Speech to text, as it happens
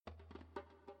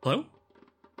Hello?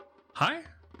 Hi?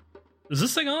 Is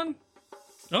this thing on?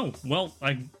 Oh, well,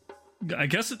 I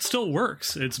guess it still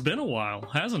works. It's been a while,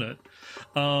 hasn't it?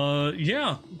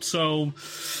 Yeah, so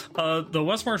the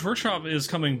West March Workshop is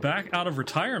coming back out of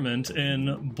retirement,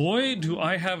 and boy, do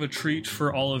I have a treat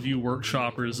for all of you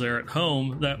workshoppers there at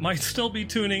home that might still be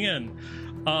tuning in.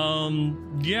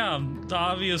 Yeah,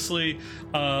 obviously,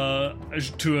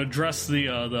 to address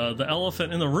the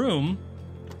elephant in the room,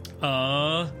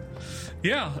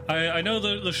 yeah, I know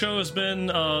the show has been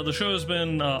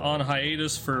on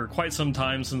hiatus for quite some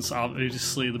time, since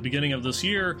obviously the beginning of this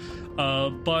year.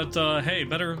 But hey,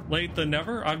 better late than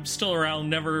never. I'm still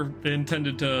around. Never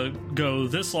intended to go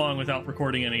this long without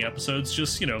recording any episodes.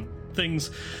 Just things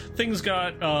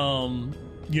got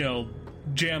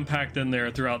jam packed in there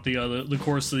throughout the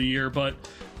course of the year, but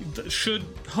should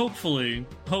hopefully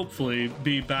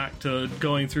be back to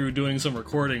going through doing some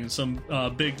recording. Some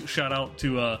big shout out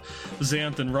to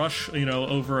Xanth and Rush,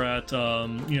 over at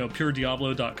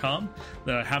purediablo.com,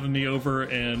 that having me over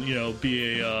and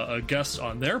be a guest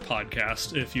on their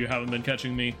podcast. If you haven't been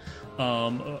catching me,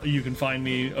 you can find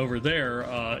me over there.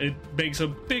 It makes a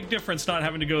big difference not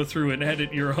having to go through and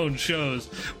edit your own shows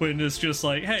when it's just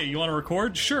like, hey, you want to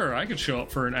record? Sure, I could show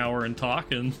up for an hour and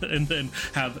talk and then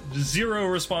have zero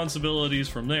responsibilities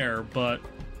from there. But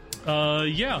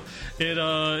yeah,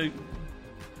 it's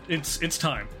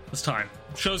time. It's time.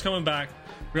 Show's coming back.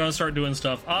 We're gonna start doing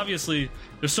stuff. Obviously,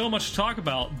 there's so much to talk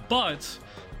about, but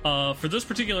for this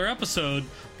particular episode,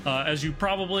 as you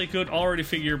probably could already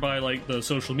figure by like the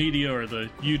social media or the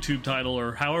YouTube title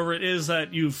or however it is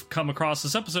that you've come across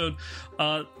this episode,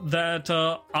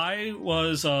 that I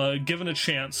was given a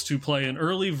chance to play an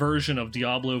early version of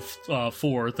Diablo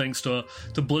 4, thanks to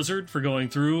Blizzard for going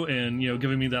through and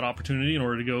giving me that opportunity in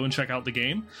order to go and check out the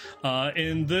game.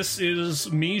 And this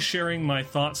is me sharing my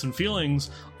thoughts and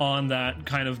feelings on that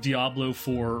kind of Diablo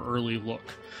 4 early look.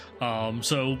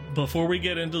 So before we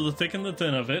get into the thick and the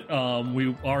thin of it,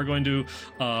 we are going to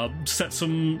set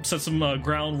some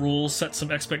ground rules, set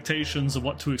some expectations of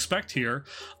what to expect here.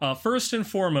 First and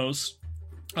foremost,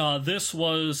 this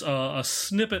was a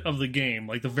snippet of the game,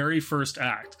 like the very first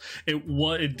act.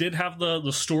 It did have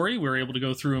the story. We were able to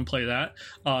go through and play that.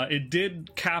 It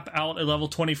did cap out at level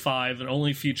 25 and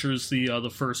only features the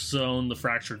first zone, the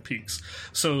Fractured Peaks.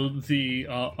 So the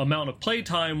amount of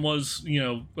playtime was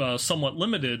somewhat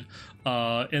limited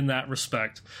in that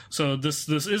respect. So this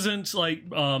isn't like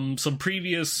some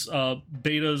previous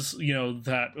betas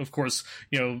that of course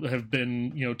have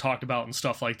been talked about and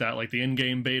stuff like that, like the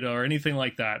in-game beta or anything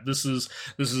like that. This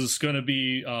is going to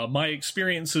be my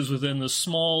experiences within this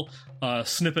small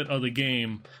snippet of the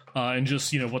game, and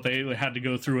just what they had to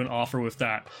go through and offer with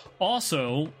that.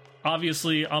 Also,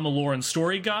 obviously, I'm a lore and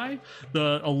story guy.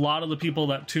 A lot of the people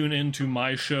that tune into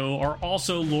my show are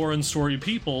also lore and story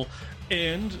people,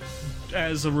 and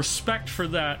as a respect for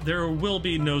that, there will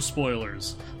be no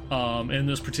spoilers in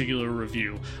this particular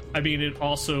review. I mean, it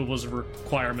also was a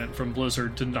requirement from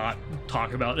Blizzard to not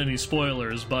talk about any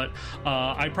spoilers, but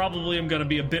I probably am going to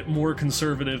be a bit more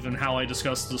conservative in how I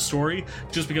discuss the story,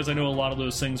 just because I know a lot of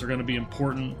those things are going to be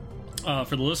important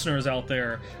for the listeners out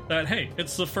there, that hey,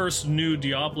 it's the first new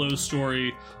Diablo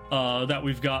story that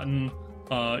we've gotten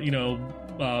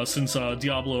since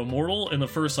Diablo Immortal, and the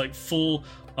first like full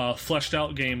fleshed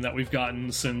out game that we've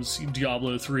gotten since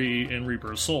Diablo 3 and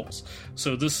Reaper of Souls.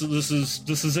 So this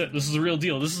is it. This is the real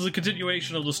deal. This is a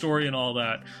continuation of the story and all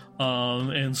that.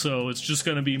 And so it's just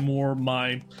going to be more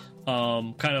my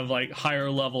kind of like higher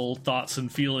level thoughts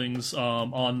and feelings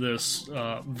on this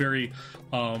very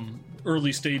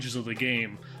early stages of the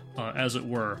game, as it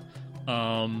were.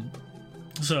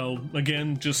 So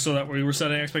again, just so that we were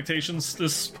setting expectations,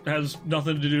 this has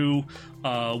nothing to do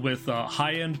with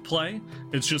high-end play.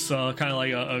 It's just kind of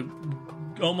like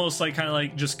almost like kind of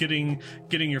like just getting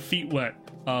your feet wet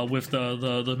with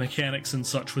the mechanics and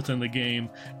such within the game,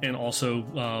 and also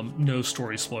no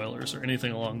story spoilers or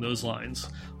anything along those lines.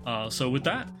 So with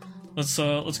that, let's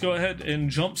go ahead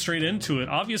and jump straight into it.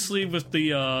 Obviously, with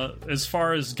the as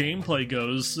far as gameplay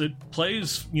goes, it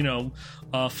plays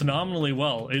phenomenally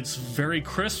well. It's very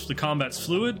crisp. The combat's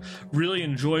fluid. Really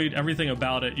enjoyed everything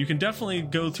about it. You can definitely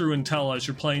go through and tell as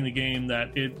you're playing the game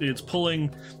that it's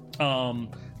pulling.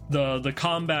 The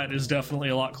combat is definitely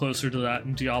a lot closer to that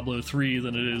in Diablo 3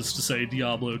 than it is to, say,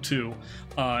 Diablo 2,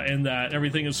 and that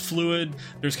everything is fluid.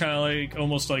 There's kind of like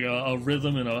almost like a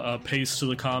rhythm and a pace to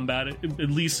the combat,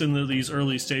 at least in these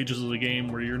early stages of the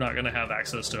game, where you're not going to have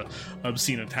access to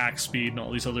obscene attack speed and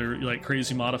all these other like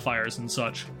crazy modifiers and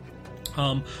such.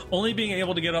 Only being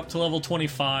able to get up to level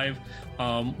 25,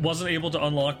 wasn't able to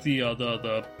unlock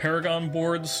the Paragon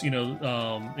boards, in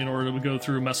order to go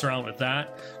through and mess around with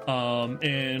that,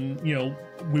 and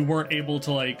we weren't able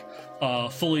to like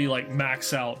fully like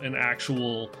max out an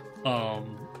actual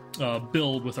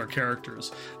build with our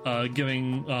characters,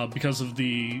 because of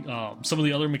the some of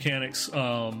the other mechanics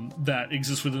that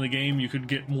exist within the game. You could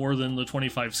get more than the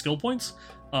 25 skill points.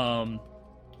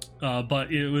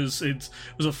 But it was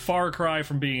a far cry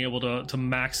from being able to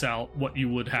max out what you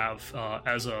would have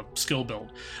as a skill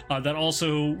build. That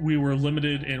also, we were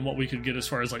limited in what we could get as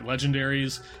far as like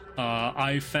legendaries.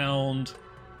 I found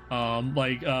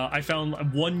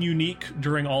one unique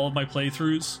during all of my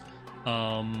playthroughs.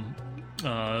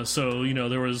 So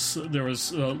there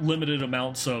was limited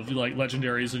amounts of like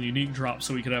legendaries and unique drops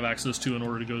so we could have access to in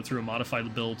order to go through and modify the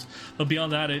builds. But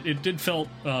beyond that, it did felt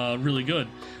really good.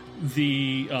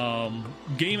 The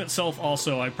game itself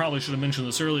also, I probably should have mentioned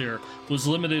this earlier, was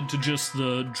limited to just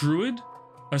the druid.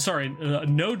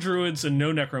 No druids and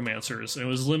no necromancers. It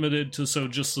was limited to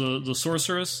just the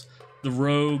sorceress, the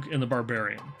rogue, and the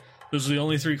barbarian. Those are the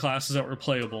only 3 classes that were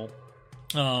playable.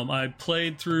 I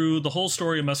played through the whole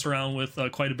story and messed around with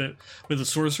quite a bit with the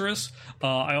sorceress.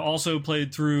 I also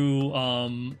played through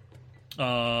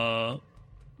the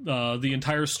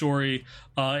entire story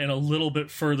and a little bit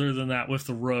further than that with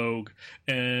the rogue.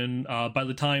 And by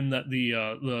the time that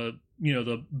the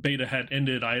beta had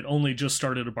ended, I had only just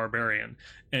started a barbarian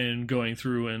and going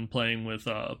through and playing with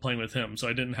him. So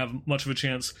I didn't have much of a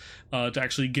chance to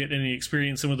actually get any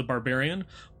experience in with the barbarian.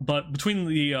 But between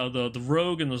the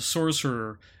rogue and the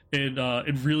sorcerer,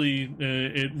 it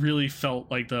really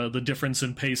felt like the difference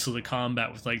in pace of the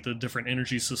combat with like the different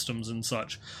energy systems and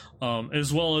such,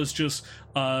 as well as just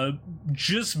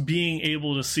being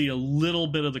able to see a little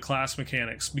bit of the class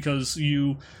mechanics, because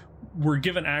you were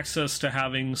given access to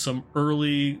having some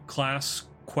early class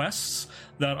quests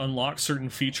that unlock certain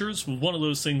features, with one of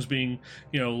those things being,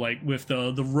 like with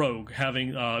the rogue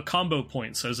having combo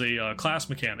points as a class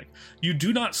mechanic. You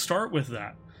do not start with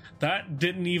that. That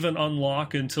didn't even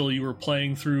unlock until you were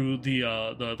playing through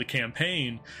the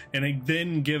campaign, and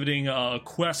then giving a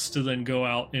quest to then go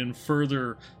out and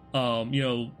further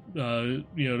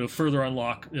to further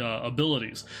unlock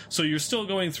abilities. So you're still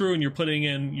going through and you're putting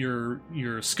in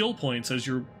your skill points as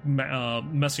you're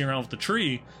messing around with the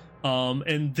tree,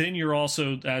 and then you're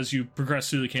also, as you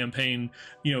progress through the campaign,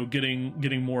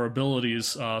 getting more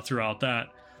abilities throughout that.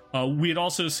 We had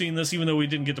also seen this, even though we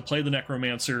didn't get to play the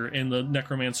Necromancer in the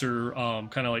Necromancer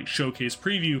kind of like showcase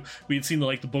preview. We had seen the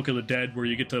Book of the Dead, where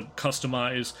you get to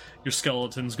customize your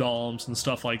skeletons, golems, and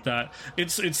stuff like that.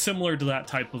 It's similar to that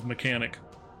type of mechanic.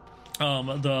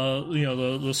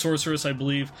 The sorceress, I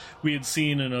believe we had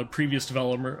seen in a previous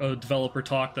developer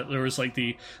talk that there was like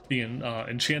the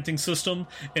enchanting system,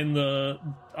 and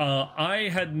I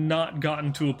had not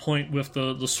gotten to a point with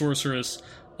the sorceress.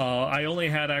 I only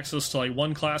had access to like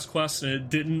one class quest, and it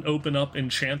didn't open up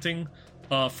enchanting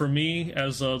for me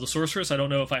as the sorceress. I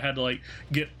don't know if I had to like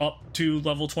get up to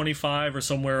level 25 or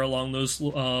somewhere along those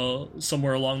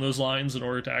lines in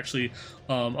order to actually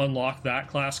unlock that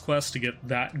class quest to get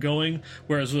that going.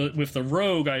 Whereas with the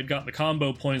rogue, I had gotten the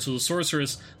combo points. With the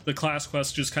sorceress, the class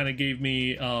quest just kind of gave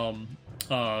me some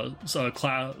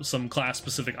class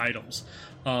specific items,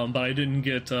 but I didn't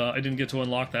get to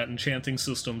unlock that enchanting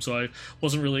system, so I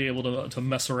wasn't really able to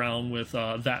mess around with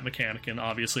that mechanic. And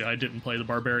obviously I didn't play the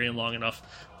barbarian long enough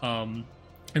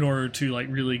in order to like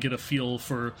really get a feel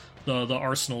for the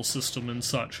arsenal system and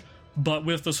such. But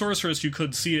with the sorceress, you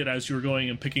could see it as you were going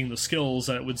and picking the skills,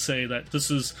 that it would say that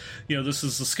this is the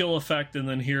skill effect, and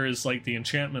then here is like the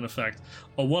enchantment effect.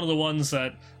 One of the ones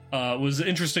that was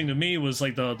interesting to me was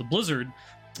like the blizzard,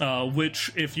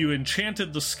 which if you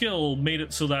enchanted the skill, made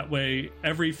it so that way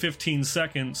every 15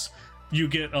 seconds you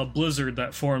get a blizzard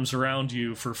that forms around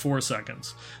you for 4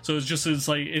 seconds. So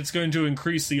it's going to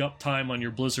increase the uptime on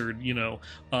your blizzard,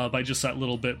 by just that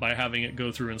little bit, by having it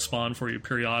go through and spawn for you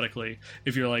periodically,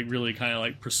 if you're like really kind of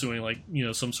like pursuing like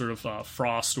some sort of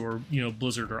frost or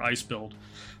blizzard or ice build.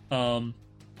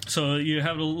 So you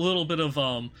have a little bit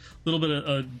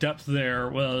of depth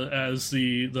there. As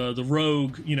the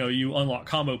rogue, you unlock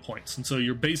combo points, and so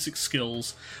your basic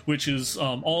skills, which is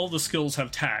all the skills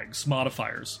have tags,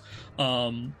 modifiers,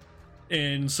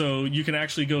 and so you can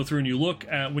actually go through and you look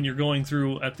at, when you're going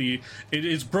through at it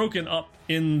is broken up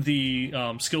in the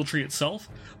skill tree itself,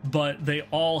 but they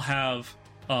all have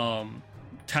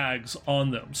tags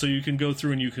on them, so you can go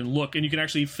through and you can look and you can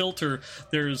actually filter.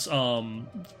 There's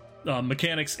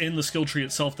mechanics in the skill tree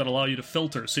itself that allow you to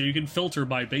filter. So you can filter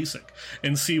by basic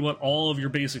and see what all of your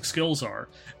basic skills are,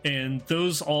 and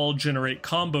those all generate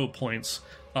combo points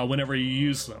whenever you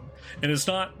use them. And it's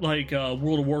not like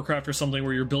World of Warcraft or something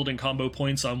where you're building combo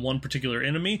points on one particular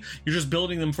enemy. You're just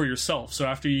building them for yourself. So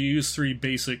after you use 3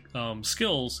 basic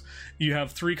skills, you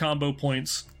have 3 combo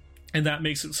points, and that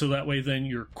makes it so that way then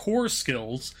your core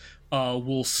skills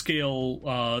will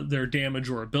scale their damage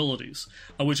or abilities,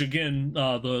 which again,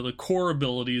 the core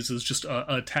abilities is just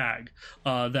a tag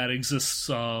that exists,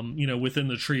 within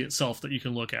the tree itself that you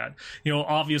can look at.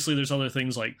 Obviously there's other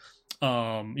things like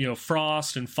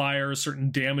frost and fire,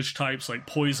 certain damage types like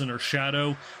poison or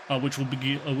shadow, which will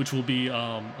be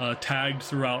tagged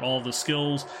throughout all the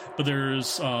skills. But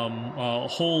there's a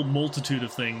whole multitude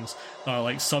of things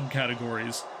like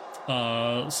subcategories,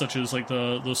 such as like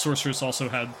the sorceress also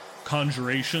had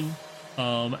conjuration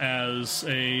as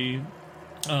a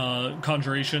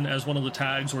conjuration as one of the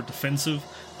tags, or defensive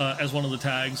as one of the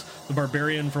tags. The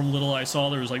barbarian, from little I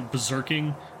saw, there was like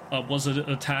berserking was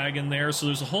a tag in there. So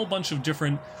there's a whole bunch of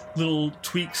different little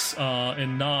tweaks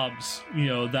and knobs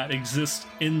that exist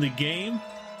in the game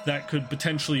that could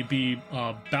potentially be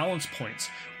balance points,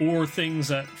 or things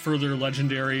that further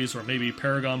legendaries or maybe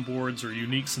paragon boards or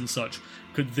uniques and such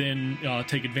could then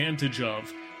take advantage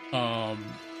of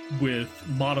with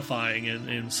modifying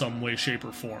in some way, shape,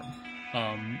 or form.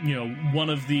 One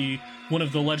of the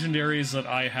legendaries that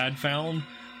I had found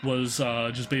was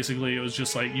just basically, it was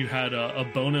just like you had a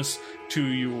bonus to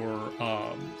your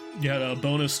I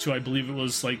believe it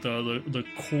was like the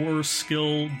core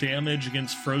skill damage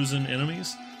against frozen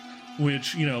enemies,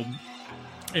 which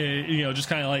just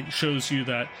kind of like shows you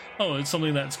that, it's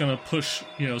something that's going to push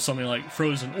something like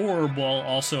frozen orb, while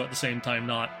also at the same time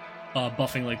not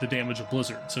buffing like the damage of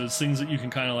blizzard. So it's things that you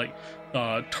can kind of like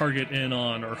target in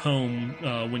on or home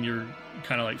when you're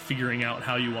kind of like figuring out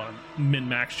how you want to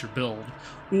min-max your build.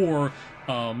 Or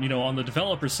on the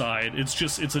developer side,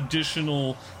 it's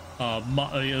additional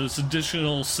this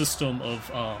additional system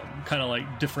of kind of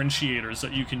like differentiators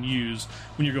that you can use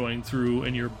when you're going through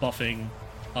and you're buffing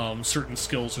certain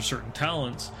skills or certain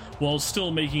talents, while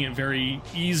still making it very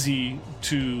easy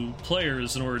to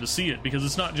players in order to see it, because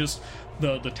it's not just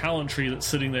the talent tree that's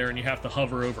sitting there and you have to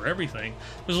hover over everything.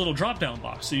 There's a little drop down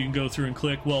box so you can go through and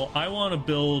click, well, I want to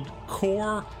build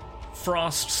core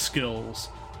frost skills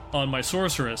on my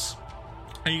sorceress,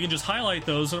 and you can just highlight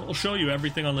those and it will show you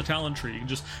everything on the talent tree.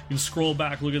 You can scroll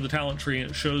back, look at the talent tree, and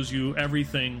it shows you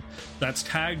everything that's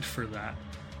tagged for that.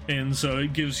 And so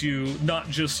it gives you not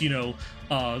just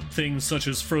things such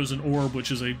as frozen orb, which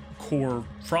is a core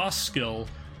frost skill,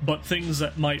 but things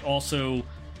that might also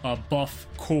buff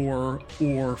core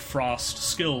or frost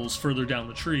skills further down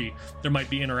the tree. There might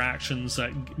be interactions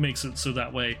that makes it so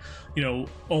that way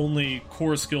only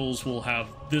core skills will have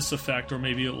this effect, or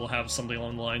maybe it will have something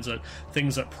along the lines of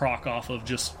things that proc off of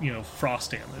just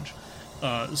frost damage.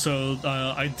 So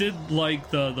I did like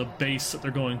the base that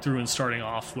they're going through and starting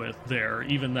off with there,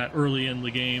 even that early in the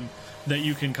game, that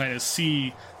you can kind of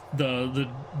see the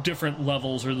different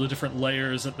levels or the different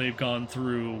layers that they've gone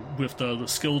through with the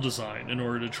skill design in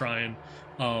order to try and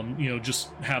just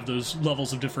have those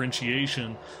levels of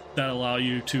differentiation that allow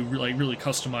you to really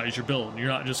customize your build. You're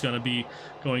not just going to be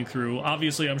going through,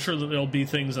 obviously I'm sure that there'll be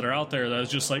things that are out there that is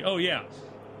just like, oh yeah,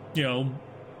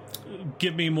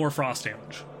 give me more frost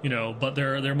damage, but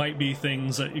there might be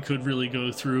things that you could really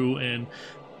go through and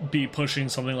be pushing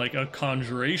something like a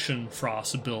conjuration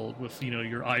frost build with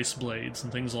your ice blades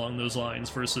and things along those lines,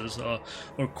 versus a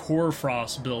core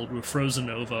frost build with frozen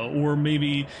nova, or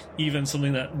maybe even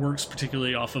something that works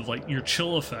particularly off of like your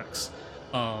chill effects,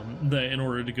 that in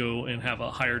order to go and have a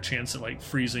higher chance at like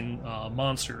freezing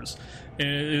monsters.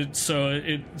 So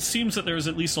it seems that there's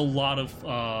at least a lot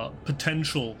of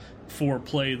potential for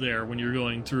play there when you're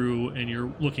going through and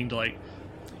you're looking to like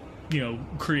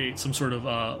create some sort of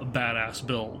badass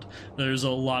build. There's a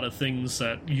lot of things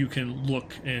that you can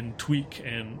look and tweak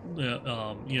and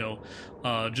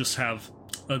just have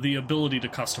the ability to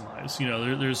customize.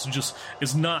 There's just,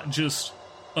 it's not just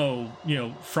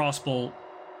frostbolt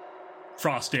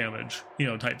frost damage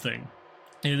type thing.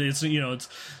 It's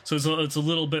it's a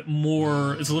little bit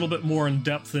more in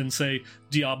depth than say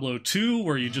Diablo 2,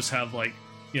 where you just have like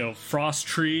frost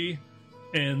tree,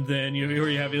 and then you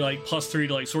have like +3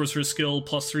 to like sorcerer skill,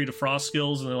 +3 to frost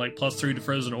skills, and then like +3 to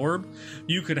frozen orb.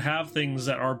 You could have things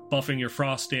that are buffing your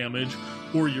frost damage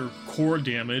or your core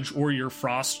damage or your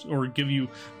frost, or give you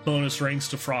bonus ranks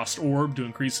to frost orb to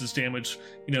increase its damage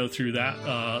through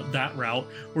that route,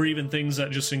 or even things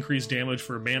that just increase damage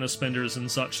for mana spenders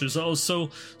and such. There's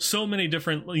so many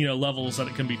different levels that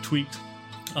it can be tweaked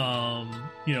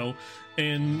You know,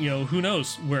 and who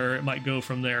knows where it might go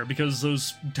from there, because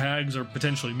those tags are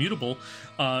potentially mutable.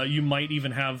 You might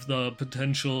even have the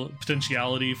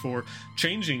potentiality for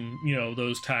changing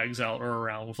those tags out or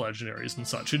around with legendaries and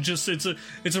such.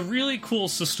 It's a really cool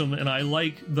system, and I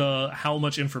like how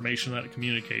much information that it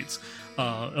communicates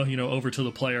over to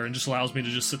the player, and just allows me to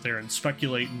just sit there and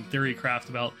speculate and theory craft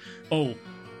about,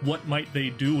 what might they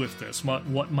do with this,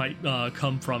 what might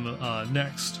come from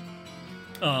next.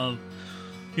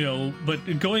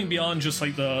 But going beyond just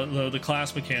like the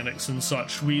class mechanics and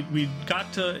such, we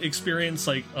got to experience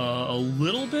like a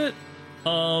little bit,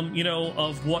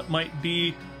 of what might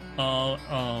be,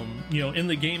 in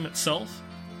the game itself.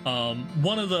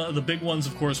 One of the big ones,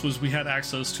 of course, was we had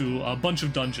access to a bunch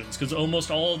of dungeons, because almost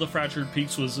all of the Fractured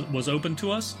Peaks was open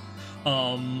to us.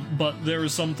 But there were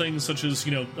some things such as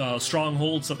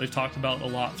strongholds that they've talked about a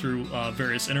lot through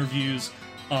various interviews,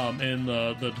 and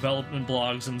the development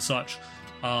blogs and such.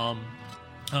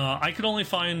 I could only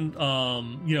find,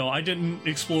 I didn't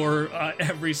explore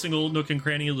every single nook and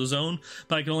cranny of the zone,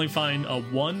 but I could only find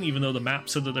one, even though the map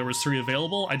said that there was 3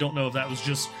 available. I don't know if that was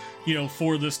just,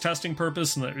 for this testing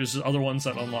purpose, and there's other ones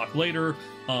that unlock later,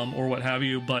 or what have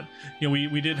you. But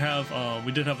we did have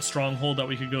a stronghold that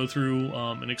we could go through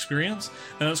and experience,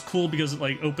 and that's cool because it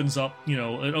like opens up,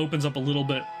 it opens up a little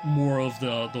bit more of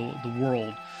the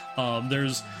world.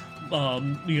 There's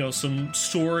some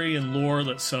story and lore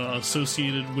that's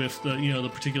associated with the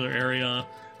particular area,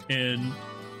 and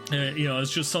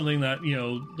it's just something that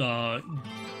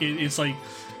it's like,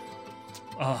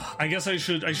 I guess I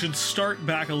should start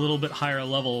back a little bit higher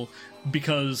level,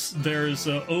 because there's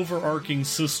an overarching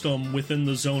system within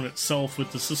the zone itself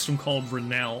with the system called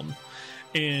Renown.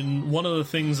 And one of the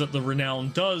things that the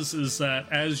Renown does is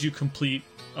that as you complete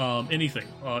anything,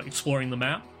 exploring the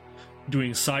map,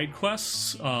 doing side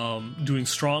quests, doing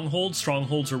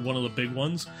strongholds are one of the big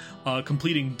ones,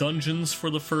 completing dungeons for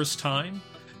the first time,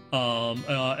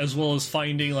 as well as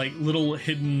finding like little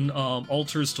hidden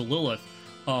altars to Lilith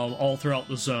all throughout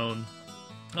the zone,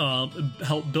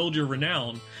 help build your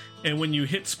renown. And when you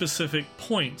hit specific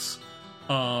points,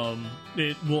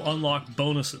 it will unlock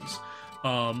bonuses.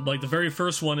 Like the very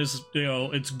first one is,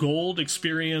 it's gold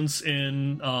experience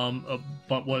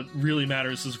but what really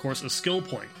matters is, of course, a skill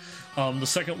point. The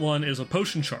second one is a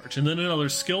potion charge, and then another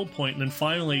skill point, and then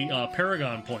finally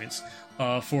Paragon points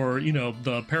for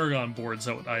the Paragon boards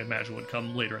that I imagine would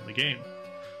come later in the game.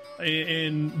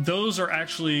 And those are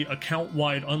actually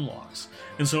account-wide unlocks.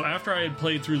 And so after I had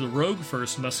played through the Rogue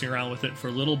first, messing around with it for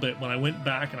a little bit, when I went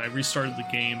back and I restarted the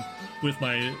game with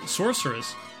my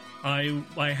Sorceress, I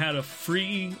had a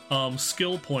free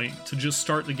skill point to just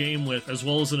start the game with, as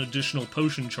well as an additional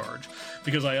potion charge,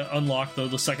 because I unlocked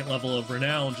the second level of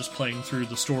Renown just playing through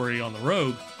the story on the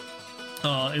Rogue.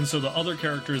 And so the other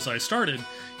characters I started,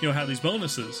 had these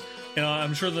bonuses. And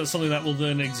I'm sure that's something that will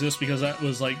then exist, because that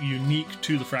was like unique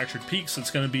to the Fractured Peaks.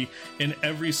 It's going to be in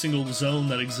every single zone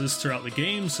that exists throughout the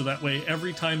game, so that way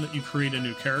every time that you create a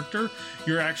new character,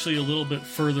 you're actually a little bit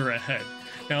further ahead.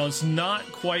 Now, it's not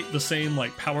quite the same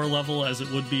like power level as it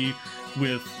would be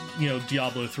with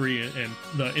Diablo 3 and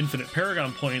the infinite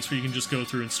Paragon points, where you can just go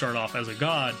through and start off as a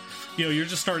god. You're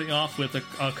just starting off with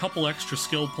a couple extra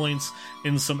skill points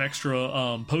and some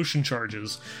extra potion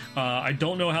charges. I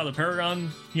don't know how the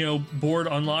Paragon board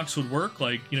unlocks would work.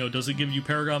 Like, does it give you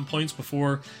Paragon points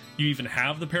before you even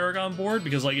have the Paragon board?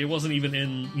 Because like it wasn't even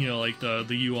in like the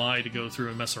UI to go through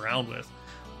and mess around with.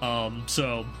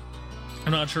 So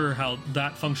I'm not sure how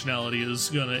that functionality is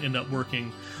going to end up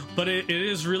working, but it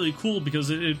is really cool because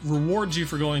it rewards you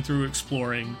for going through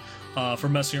exploring, for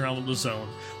messing around with the zone.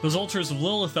 Those Altars of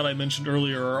Lilith that I mentioned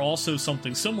earlier are also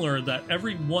something similar, that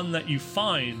every one that you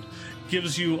find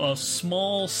gives you a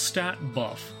small stat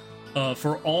buff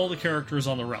for all the characters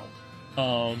on the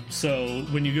realm. So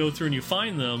when you go through and you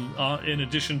find them, in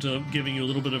addition to giving you a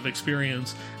little bit of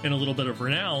experience and a little bit of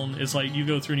renown, it's like you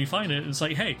go through and you find it, it's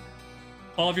like, hey,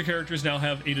 all of your characters now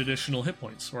have 8 additional hit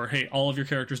points, or hey, all of your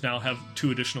characters now have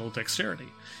 2 additional dexterity.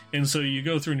 And so you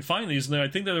go through and you find these, and then I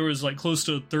think that there was like close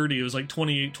to 30, it was like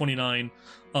 28, 29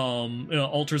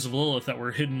 Altars of Lilith that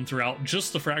were hidden throughout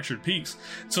just the Fractured Peaks.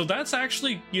 So that's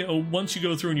actually, once you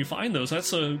go through and you find those,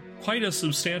 that's quite a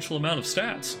substantial amount of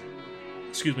stats,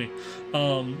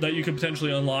 that you could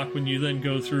potentially unlock when you then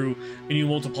go through and you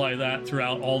multiply that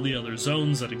throughout all the other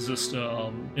zones that exist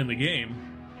in the game.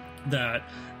 That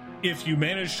if you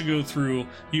manage to go through,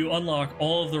 you unlock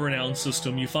all of the renown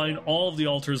system, you find all of the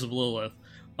Altars of Lilith,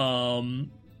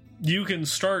 you can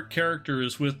start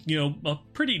characters with, a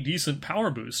pretty decent power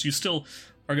boost. You still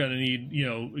are going to need, you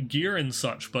know, gear and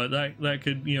such, but that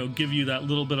could, you know, give you that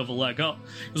little bit of a leg up,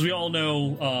 because we all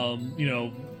know, you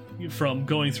know, from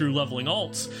going through leveling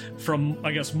alts, from,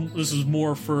 I guess this is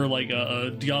more for like a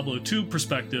Diablo 2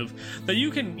 perspective, that you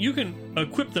can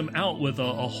equip them out with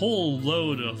a whole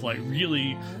load of like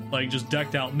really like just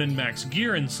decked out min-max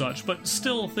gear and such, but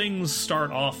still things start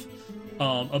off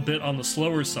a bit on the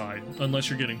slower side unless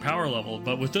you're getting power level.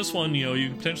 But with this one, you know, you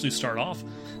can potentially start off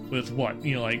with what,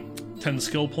 you know, like 10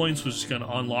 skill points, which is going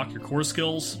to unlock your core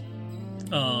skills.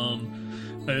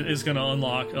 Is going to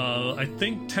unlock, I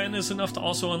think 10 is enough to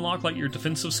also unlock like your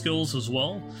defensive skills as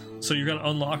well. So you're going to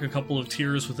unlock a couple of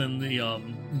tiers within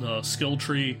the skill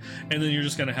tree, and then you're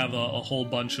just going to have a whole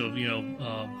bunch of, you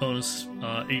know, bonus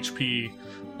HP,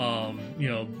 you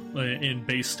know, in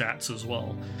base stats as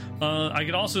well. I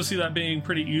could also see that being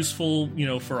pretty useful, you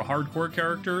know, for a hardcore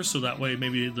character, so that way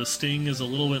maybe the sting is a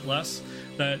little bit less.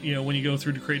 That, you know, when you go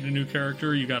through to create a new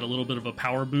character, you got a little bit of a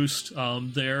power boost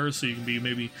there, so you can be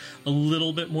maybe a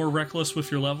little bit more reckless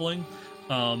with your leveling.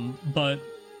 But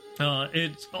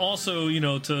it's also, you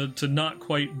know, to not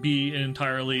quite be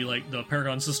entirely like the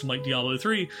Paragon system like Diablo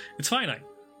 3, it's finite.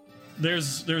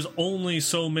 There's only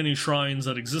so many shrines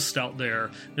that exist out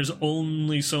there. There's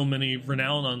only so many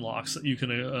renown unlocks that you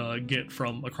can get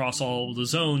from across all the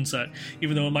zones, that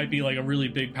even though it might be like a really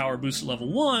big power boost at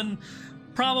level 1,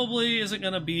 probably isn't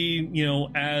going to be, you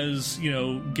know, as, you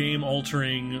know, game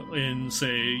altering in,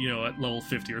 say, you know, at level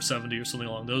 50 or 70 or something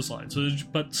along those lines. So,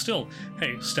 but still,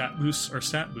 hey, stat boosts are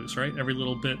stat boosts, right? Every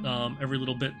little bit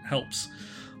helps.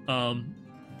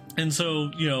 And so,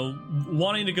 you know,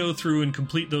 wanting to go through and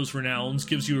complete those renowns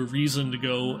gives you a reason to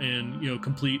go and, you know,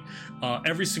 complete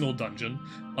every single dungeon.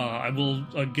 I will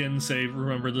again say,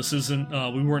 remember, this isn't,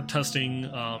 we weren't testing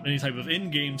any type of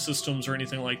in-game systems or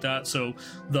anything like that, so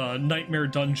the nightmare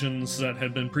dungeons that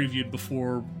had been previewed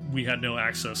before we had no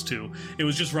access to. It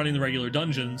was just running the regular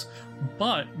dungeons,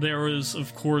 but there is,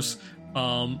 of course,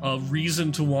 a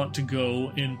reason to want to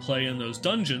go and play in those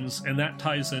dungeons, and that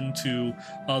ties into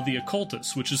the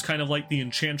Occultist, which is kind of like the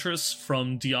Enchantress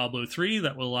from Diablo 3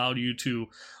 that will allow you to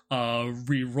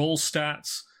re-roll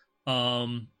stats,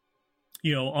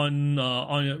 you know,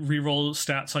 on re-roll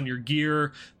stats on your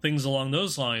gear, things along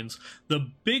those lines.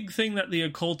 The big thing that the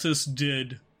Occultist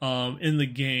did in the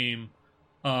game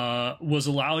was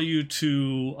allow you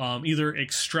to either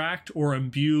extract or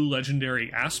imbue legendary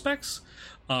aspects,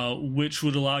 which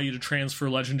would allow you to transfer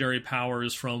legendary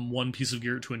powers from one piece of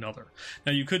gear to another.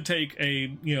 Now, you could take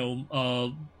a, you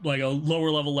know, like a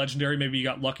lower level legendary, maybe you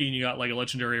got lucky and you got like a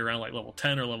legendary around like level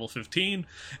 10 or level 15,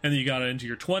 and then you got it into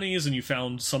your 20s and you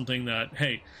found something that,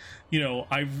 hey, you know,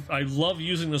 I love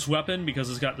using this weapon because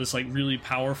it's got this like really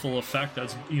powerful effect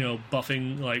that's, you know,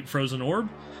 buffing like Frozen Orb,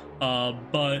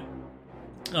 but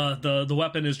the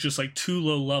weapon is just like too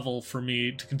low level for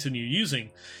me to continue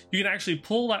using. You can actually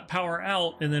pull that power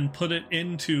out and then put it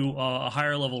into a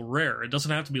higher level rare. It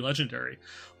doesn't have to be legendary,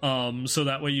 so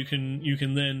that way you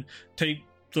can then take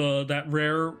that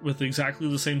rare with exactly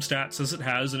the same stats as it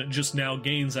has, and it just now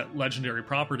gains that legendary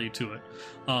property to it.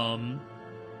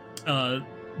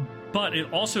 But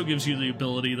it also gives you the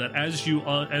ability that as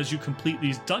you complete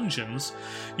these dungeons,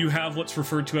 you have what's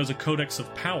referred to as a Codex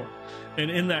of Power. And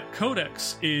in that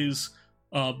codex is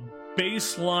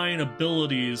baseline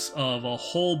abilities of a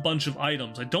whole bunch of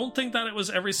items. I don't think that it was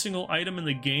every single item in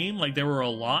the game. Like, there were a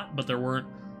lot, but there weren't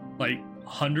like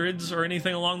hundreds or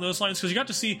anything along those lines, because you got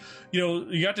to see, you know,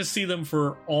 you got to see them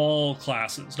for all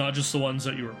classes, not just the ones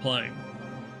that you were playing.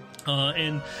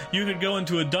 And you could go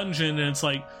into a dungeon and it's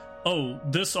like, oh,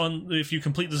 if you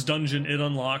complete this dungeon, it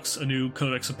unlocks a new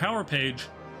Codex of Power page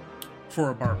for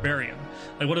a barbarian.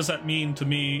 Like, what does that mean to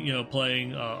me? You know,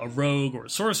 playing a rogue or a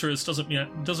sorceress doesn't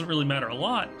really matter a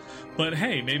lot, but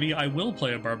hey, maybe I will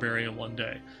play a barbarian one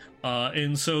day.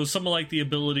 And so some of like the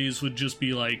abilities would just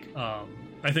be like,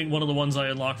 I think one of the ones I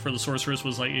unlocked for the sorceress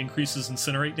was like increases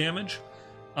incinerate damage,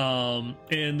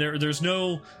 and there's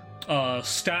no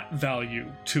stat value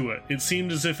to it. It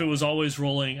seemed as if it was always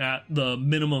rolling at the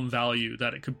minimum value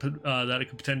that it could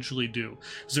potentially do,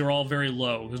 because they were all very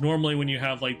low. Because normally when you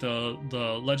have like the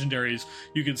legendaries,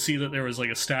 you could see that there was like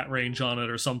a stat range on it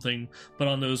or something, but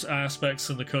on those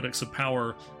aspects in the Codex of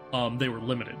Power, they were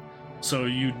limited. So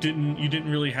you didn't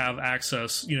really have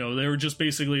access. You know, they were just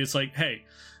basically, it's like, hey,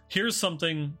 here's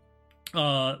something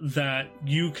that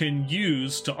you can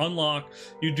use to unlock.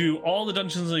 You do all the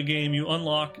dungeons in the game, you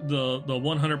unlock the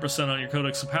 100% on your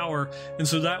Codex of Power, and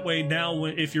so that way now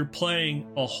if you're playing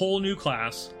a whole new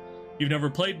class you've never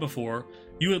played before,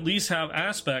 you at least have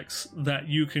aspects that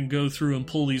you can go through and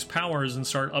pull these powers and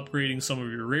start upgrading some of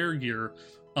your rare gear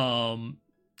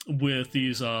with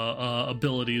these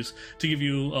abilities to give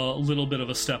you a little bit of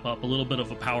a step up, a little bit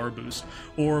of a power boost,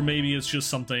 or maybe it's just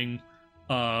something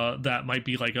that might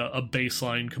be like a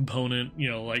baseline component, you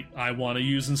know, like I want to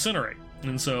use Incinerate,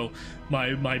 and so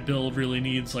my build really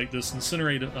needs like this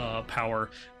Incinerate power,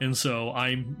 and so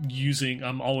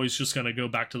I'm always just going to go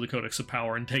back to the Codex of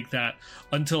Power and take that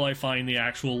until I find the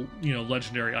actual, you know,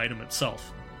 legendary item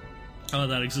itself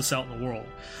that exists out in the world.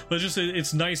 But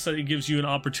it's nice that it gives you an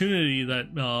opportunity that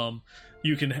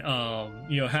you can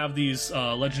you know, have these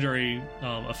legendary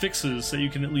affixes that you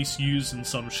can at least use in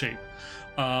some shape.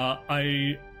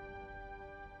 I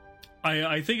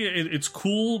think it's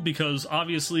cool because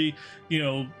obviously, you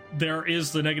know, there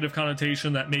is the negative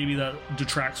connotation that maybe that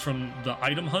detracts from the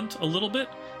item hunt a little bit,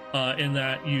 in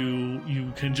that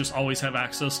you can just always have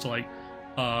access to like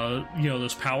you know,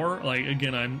 this power. Like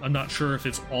again, I'm not sure if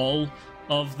it's all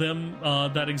of them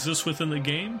that exist within the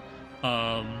game,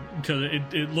 because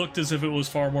it looked as if it was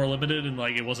far more limited and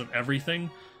like it wasn't everything.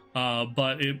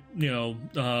 But it, you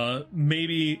know,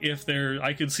 maybe if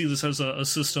I could see this as a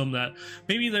system that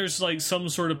maybe there's like some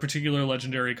sort of particular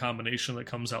legendary combination that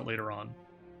comes out later on,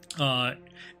 and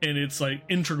it's like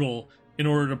integral in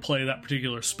order to play that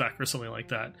particular spec or something like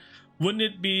that. Wouldn't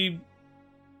it be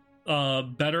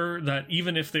better that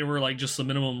even if they were like just the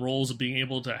minimum rolls of being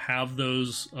able to have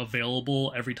those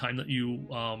available every time that you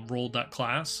rolled that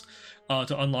class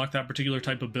to unlock that particular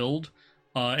type of build?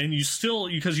 And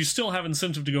because you still have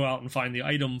incentive to go out and find the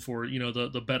item for, you know,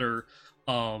 the better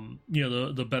you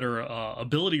know, the better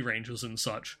ability ranges and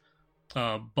such,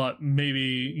 but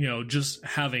maybe, you know, just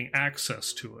having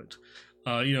access to it,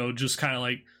 you know, just kind of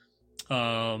like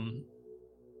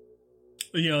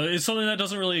you know, it's something that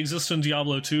doesn't really exist in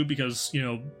Diablo 2 because, you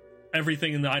know,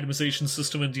 everything in the itemization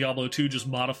system in Diablo 2 just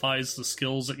modifies the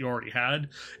skills that you already had,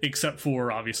 except for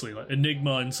obviously like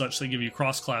Enigma and such. They give you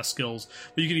cross-class skills,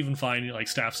 but you can even find like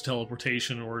Staff's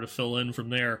Teleportation in order to fill in from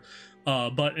there.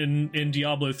 But in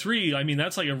Diablo 3, I mean,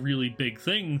 that's like a really big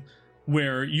thing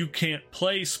where you can't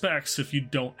play specs if you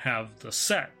don't have the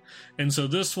set. And so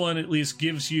this one at least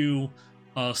gives you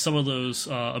some of those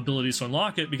abilities to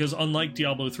unlock it, because unlike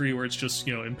Diablo 3 where it's just,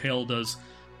 you know, Impale does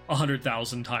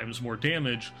 100,000 times more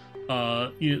damage,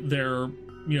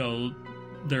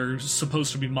 they're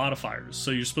supposed to be modifiers.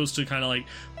 So you're supposed to kind of like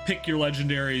pick your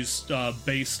legendaries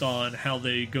based on how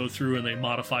they go through and they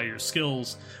modify your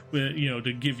skills, with, you know,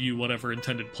 to give you whatever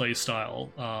intended play style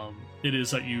it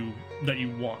is that you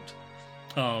want.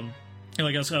 And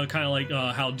I guess kind of like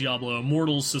how Diablo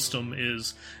Immortal's system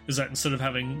is that instead of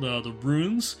having the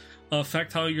runes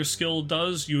affect how your skill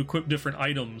does, you equip different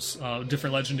items,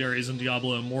 different legendaries in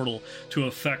Diablo Immortal to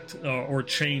affect or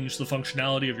change the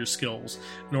functionality of your skills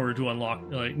in order to unlock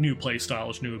new play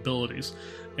styles, new abilities.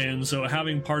 And so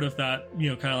having part of that, you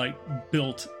know, kind of like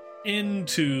built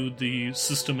into the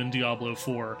system in Diablo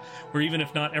 4, where even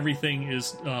if not everything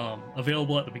is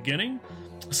available at the beginning,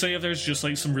 say if there's just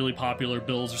like some really popular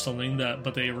builds or something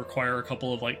but they require a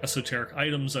couple of like esoteric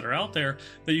items that are out there,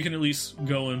 that you can at least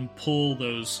go and pull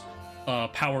those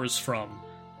powers from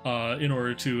in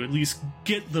order to at least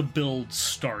get the build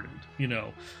started, you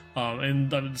know.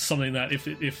 And that's something that if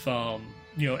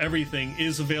you know, everything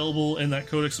is available in that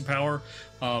Codex of Power,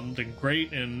 then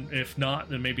great, and if not,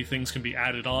 then maybe things can be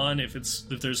added on if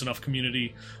there's enough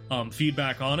community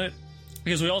feedback on it.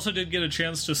 Because we also did get a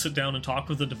chance to sit down and talk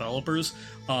with the developers,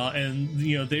 and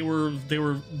you know, they were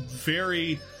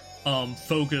very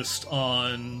focused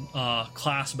on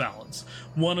class balance.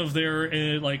 One of their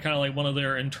one of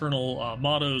their internal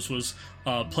mottos was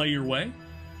play your way,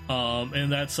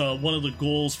 and that's one of the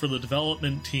goals for the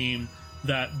development team,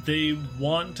 that they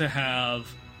want to have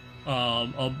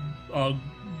a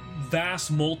vast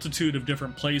multitude of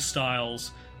different play styles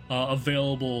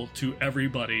available to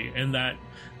everybody, and that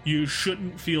you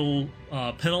shouldn't feel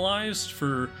penalized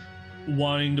for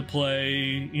wanting to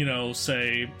play, you know,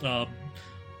 say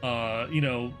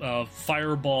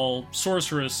Fireball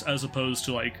Sorceress as opposed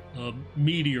to like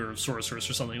Meteor Sorceress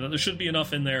or something. That there should be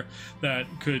enough in there that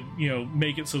could, you know,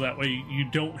 make it so that way you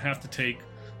don't have to take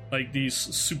like these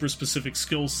super specific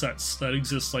skill sets that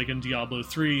exist like in Diablo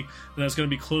 3, and that's going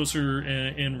to be closer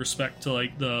in respect to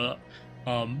like the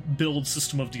build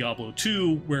system of Diablo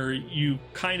 2, where you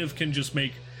kind of can just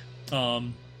make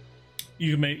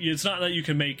it's not that you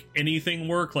can make anything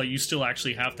work, like you still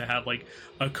actually have to have like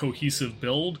a cohesive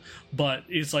build, but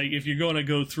it's like if you're going to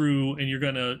go through and you're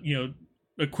going to, you know,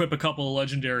 equip a couple of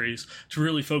legendaries to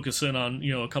really focus in on,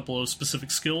 you know, a couple of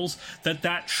specific skills,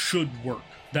 that should work.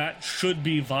 That should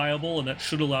be viable, and that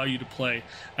should allow you to play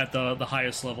at the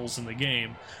highest levels in the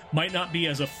game. Might not be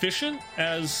as efficient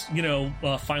as, you know,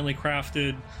 finely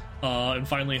crafted and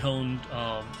finely honed,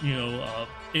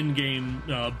 in-game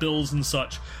builds and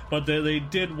such. But they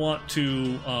did want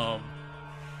to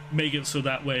make it so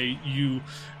that way you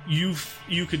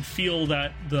could feel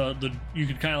that you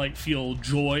could kind of like feel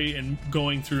joy in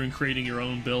going through and creating your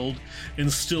own build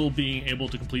and still being able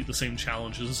to complete the same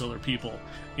challenges as other people,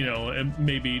 and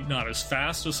maybe not as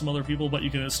fast as some other people, but you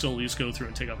can still at least go through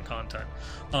and take on the content.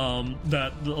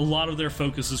 That a lot of their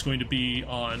focus is going to be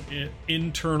on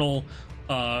internal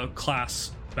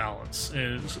class balance,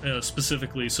 and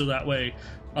specifically, so that way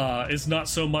it's not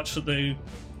so much that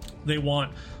they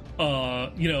want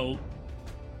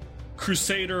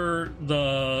Crusader,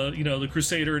 the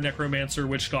Crusader, Necromancer,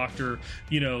 Witch Doctor,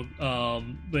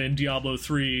 in Diablo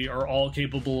 3 are all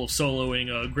capable of soloing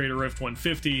a Greater Rift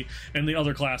 150, and the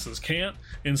other classes can't.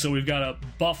 And so we've got to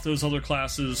buff those other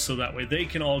classes so that way they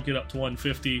can all get up to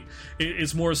 150.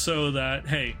 It's more so that,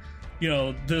 hey,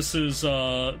 this is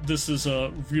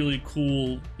a really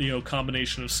cool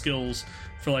combination of skills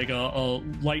for like a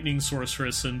lightning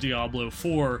sorceress in Diablo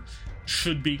 4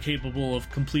 should be capable of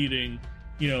completing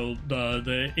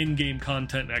the in-game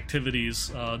content and activities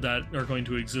that are going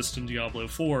to exist in Diablo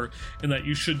 4, and that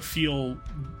you should feel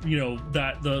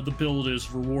that the build is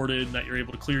rewarded, and that you're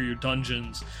able to clear your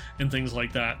dungeons and things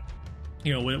like that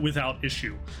without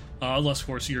issue, unless of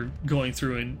course you're going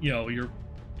through and you're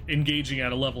engaging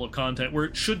at a level of content where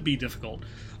it should be difficult,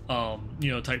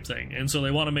 type thing. And so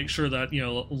they want to make sure that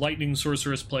lightning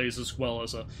sorceress plays as well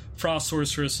as a frost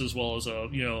sorceress, as well as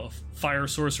a fire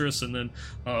sorceress, and then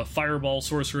fireball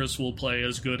sorceress will play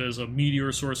as good as a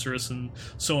meteor sorceress, and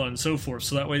so on and so forth.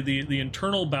 So that way the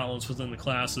internal balance within the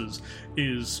classes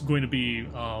is going to be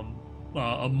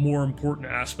a more important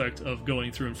aspect of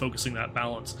going through and focusing that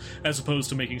balance, as opposed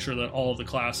to making sure that all of the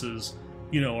classes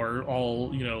are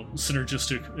all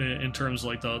synergistic in terms of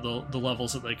like the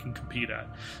levels that they can compete at.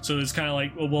 So it's kind of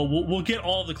like, well, we'll get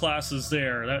all of the classes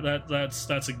there.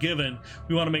 That's a given.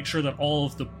 We want to make sure that all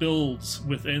of the builds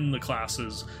within the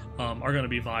classes are going to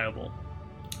be viable.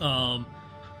 So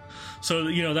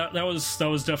that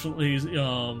was definitely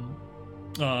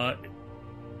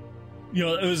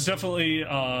it was definitely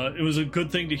it was a good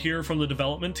thing to hear from the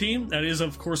development team. That is,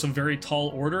 of course, a very tall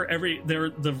order. They're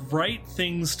the right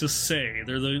things to say.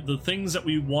 They're the things that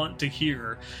we want to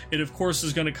hear. It, of course,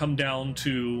 is going to come down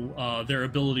to their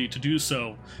ability to do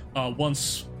so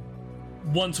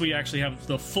once we actually have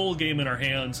the full game in our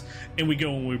hands and we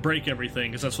go and we break everything,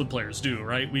 because that's what players do,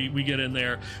 right? We get in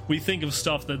there, we think of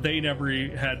stuff that they never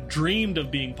had dreamed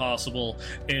of being possible,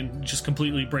 and just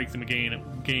completely break the game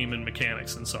and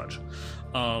mechanics and such.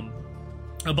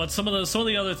 But some of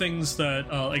the other things that,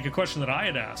 like a question that I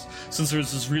had asked, since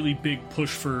there's this really big push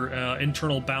for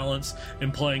internal balance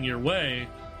and playing your way,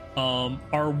 would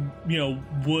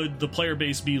the player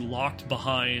base be locked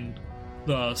behind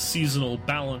the seasonal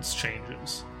balance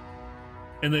changes?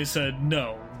 And they said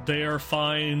no, they are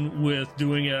fine with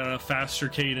doing it at a faster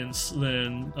cadence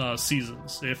than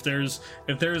seasons. If there's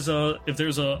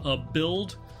a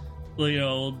build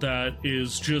that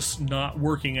is just not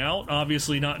working out,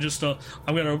 obviously not just I'm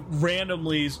gonna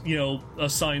randomly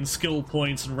assign skill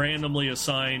points and randomly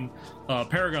assign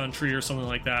Paragon Tree or something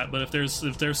like that, but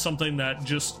if there's something that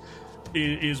just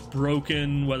is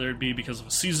broken, whether it be because of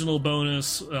a seasonal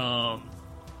bonus, or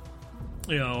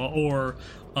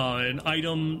an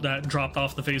item that dropped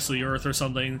off the face of the earth or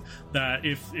something, that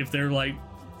if they're like,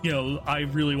 I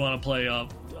really want to play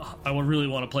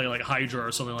like Hydra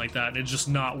or something like that, and it's just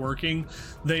not working,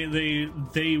 they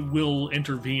will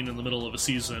intervene in the middle of a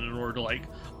season in order to like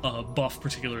buff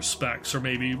particular specs, or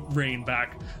maybe rein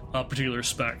back particular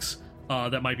specs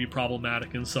that might be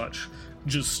problematic and such,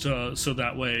 just so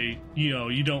that way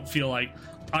you don't feel like,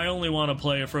 I only want to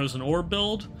play a Frozen Orb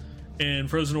build and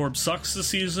Frozen Orb sucks this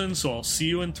season, so I'll see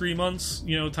you in 3 months,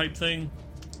 type thing.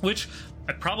 Which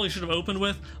I probably should have opened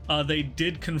with. They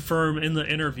did confirm in the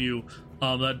interview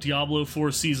that Diablo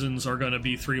 4 seasons are going to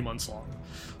be 3 months long.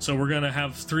 So we're going to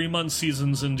have 3-month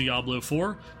seasons in Diablo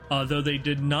 4, though they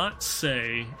did not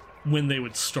say when they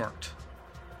would start.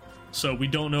 So we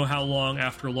don't know how long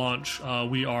after launch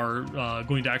we are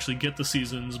going to actually get the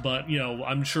seasons, but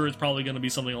I'm sure it's probably going to be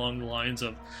something along the lines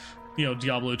of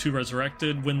Diablo 2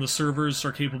 Resurrected, when the servers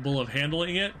are capable of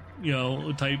handling it,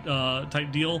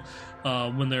 type deal,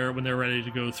 when they're ready to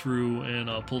go through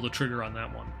and pull the trigger on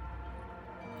that one.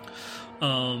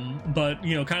 But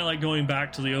kind of like going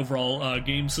back to the overall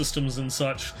game systems and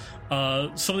such,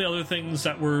 some of the other things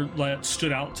that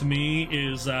stood out to me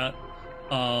is that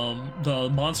the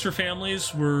monster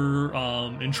families were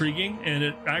intriguing, and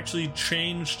it actually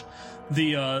changed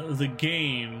the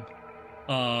game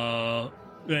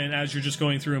and as you're just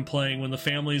going through and playing, when the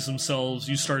families themselves,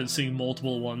 you started seeing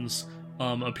multiple ones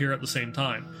appear at the same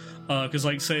time. Because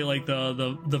like say like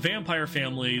the vampire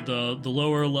family, the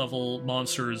lower level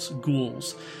monsters,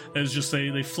 ghouls, is just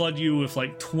they flood you with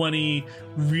like 20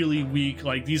 really weak,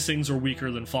 like these things are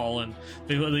weaker than Fallen.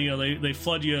 They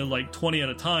flood you like 20 at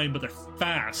a time, but they're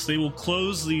fast. They will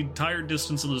close the entire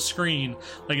distance of the screen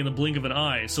like in the blink of an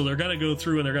eye. So they're gonna go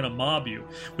through and they're gonna mob you,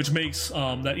 which makes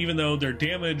that even though their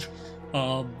damage,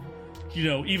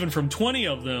 even from 20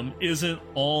 of them isn't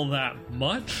all that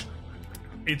much,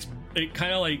 it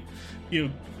kind of like,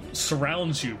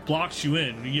 surrounds you, blocks you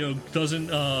in, doesn't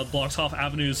blocks off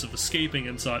avenues of escaping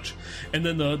and such. And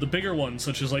then the bigger ones,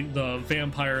 such as like the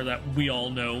vampire that we all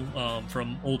know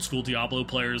from old school Diablo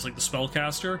players, like the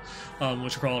spellcaster,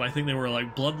 which are called, I think they were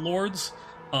like bloodlords,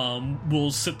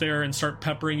 will sit there and start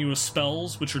peppering you with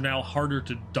spells, which are now harder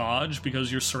to dodge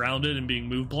because you're surrounded and being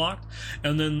move blocked.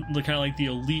 And then the kind of like the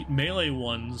elite melee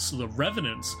ones, the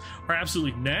revenants, are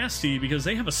absolutely nasty because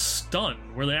they have a stun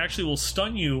where they actually will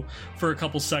stun you for a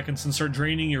couple seconds and start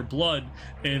draining your blood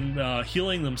and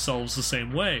healing themselves the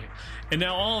same way. And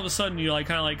now all of a sudden you like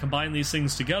kind of like combine these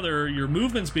things together, your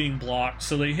movement's being blocked,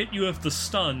 so they hit you with the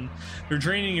stun, they're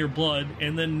draining your blood,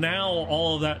 and then now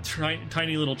all of that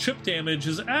tiny little chip damage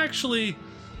is actually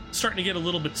starting to get a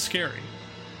little bit scary.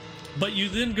 But you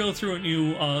then go through and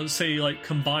you say like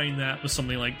combine that with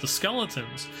something like the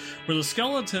skeletons, where the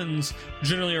skeletons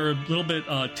generally are a little bit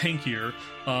tankier.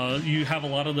 You have a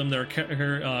lot of them that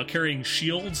are carrying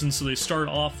shields, and so they start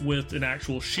off with an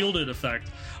actual shielded effect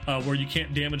where you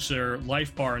can't damage their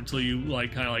life bar until you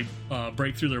like kind of like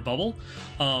break through their bubble.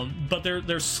 But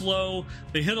they're slow.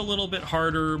 They hit a little bit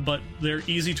harder, but they're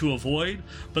easy to avoid.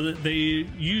 But they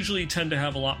usually tend to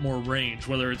have a lot more range,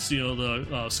 whether it's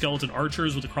the skeleton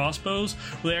archers with the crossbows,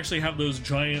 or they actually have those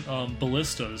giant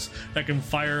ballistas that can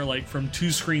fire like from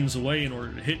 2 screens away in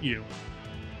order to hit you.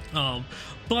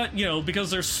 But because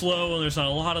they're slow and there's not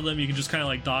a lot of them, you can just kind of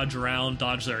like dodge around,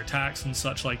 dodge their attacks and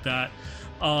such like that.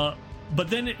 But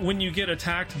then when you get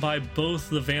attacked by both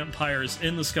the vampires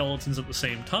and the skeletons at the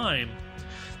same time,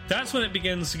 that's when it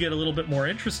begins to get a little bit more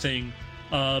interesting,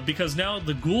 because now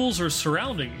the ghouls are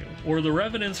surrounding you, or the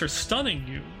revenants are stunning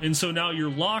you, and so now you're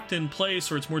locked in place,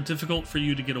 or it's more difficult for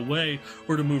you to get away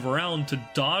or to move around to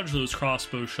dodge those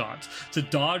crossbow shots, to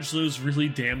dodge those really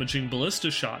damaging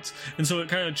ballista shots. And so it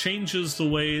kind of changes the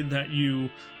way that you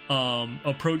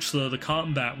approach the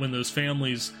combat when those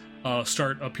families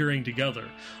start appearing together.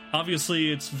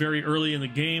 Obviously, it's very early in the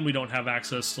game. We don't have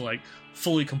access to like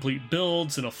fully complete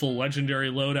builds and a full legendary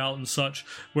loadout and such,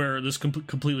 where this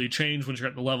completely changed when you're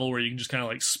at the level where you can just kind of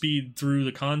like speed through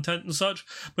the content and such.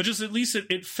 But just at least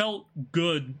it felt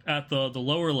good at the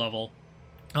lower level.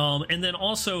 And then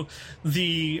also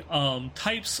the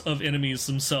types of enemies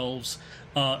themselves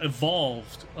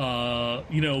evolved,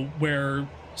 where,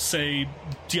 say,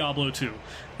 Diablo 2,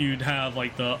 you'd have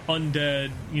like the undead,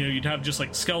 you'd have just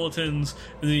like skeletons,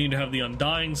 and then you'd have the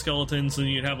undying skeletons, and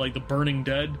then you'd have like the burning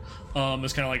dead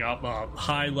as kind of like a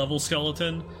high level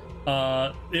skeleton.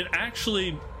 It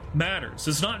actually matters.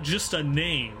 It's not just a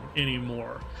name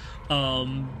anymore,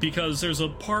 because there's a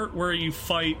part where you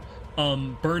fight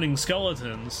burning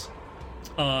skeletons,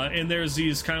 and there's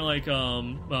these kind of like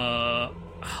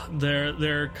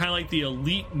they're kind of like the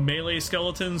elite melee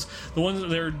skeletons. The ones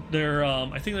that they're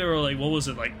I think they were like, what was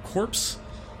it, like corpse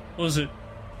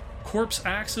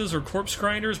axes or corpse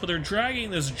grinders, but they're dragging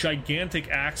this gigantic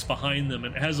axe behind them,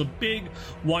 and it has a big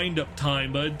wind up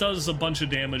time, but it does a bunch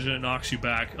of damage and it knocks you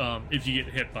back if you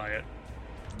get hit by it.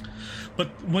 But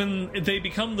when they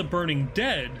become the burning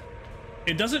dead,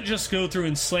 it doesn't just go through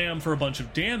and slam for a bunch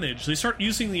of damage. They start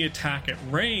using the attack at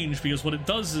range, because what it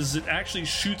does is it actually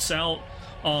shoots out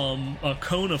a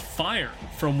cone of fire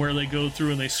from where they go through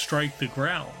and they strike the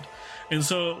ground. And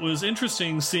so it was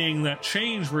interesting seeing that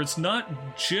change, where it's not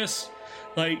just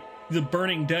like the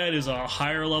burning dead is a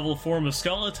higher level form of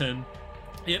skeleton.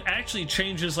 It actually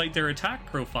changes like their attack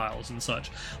profiles and such.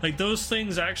 Like those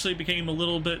things actually became a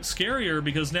little bit scarier,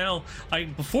 because now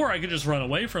before I could just run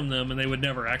away from them and they would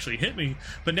never actually hit me,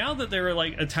 but now that they were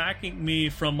like attacking me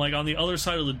from like on the other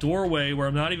side of the doorway where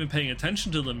I'm not even paying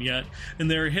attention to them yet, and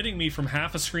they're hitting me from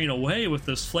half a screen away with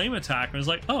this flame attack, and I was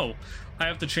like, oh, I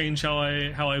have to change how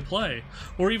I play.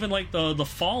 Or even like the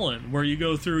Fallen, where you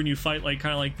go through and you fight like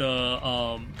kind of like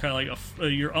the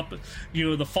you're up,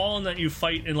 the Fallen that you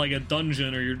fight in like a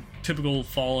dungeon, or your typical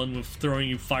Fallen with throwing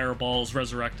you fireballs,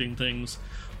 resurrecting things.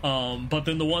 But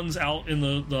then the ones out in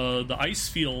the ice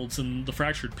fields and the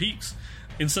fractured peaks,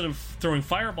 instead of throwing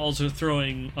fireballs, they're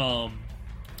throwing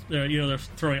they're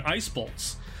throwing ice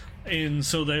bolts, and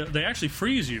so they actually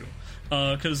freeze you.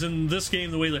 because in this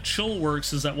game the way that chill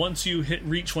works is that once you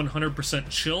reach 100%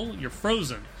 chill, you're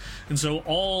frozen. And so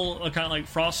all kind of like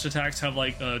frost attacks have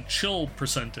like a chill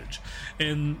percentage,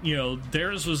 and you know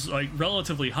theirs was like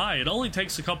relatively high. It only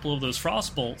takes a couple of those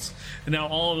frost bolts, and now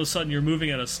all of a sudden you're moving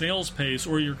at a snail's pace,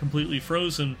 or you're completely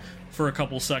frozen for a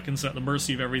couple seconds at the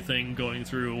mercy of everything going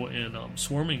through and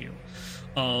swarming you.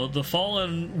 The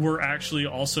Fallen were actually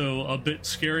also a bit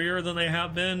scarier than they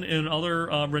have been in other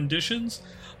renditions.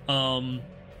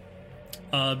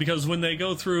 Because when they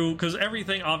go through, because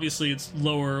everything obviously it's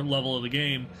lower level of the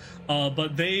game,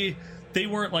 but they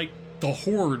weren't like the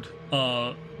horde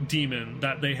demon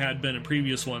that they had been in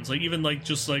previous ones. Like even like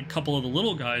just like a couple of the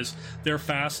little guys, they're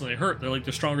fast and they hurt.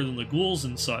 They're stronger than the ghouls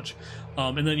and such.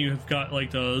 And then you've got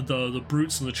like the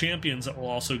brutes and the champions that will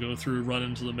also go through, run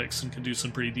into the mix, and can do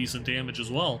some pretty decent damage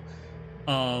as well.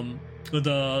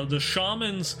 The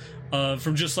shamans,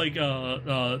 from just like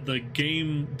the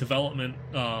game development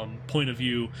point of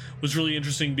view, was really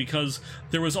interesting because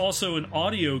there was also an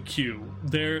audio cue.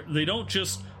 They don't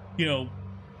just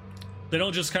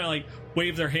kind of like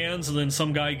wave their hands and then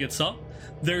some guy gets up.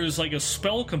 There's like a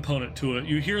spell component to it.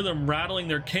 You hear them rattling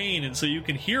their cane, and so you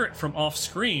can hear it from off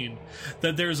screen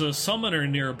that there's a summoner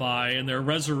nearby and they're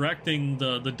resurrecting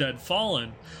the dead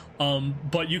fallen.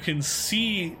 But you can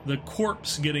see the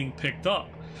corpse getting picked up.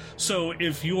 So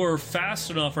if you're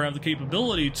fast enough or have the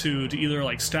capability to either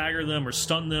like stagger them or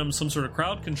stun them, some sort of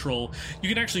crowd control, you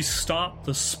can actually stop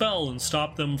the spell and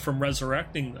stop them from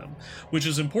resurrecting them, which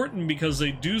is important because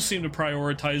they do seem to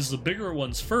prioritize the bigger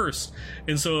ones first.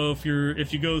 And so if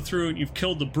you go through and you've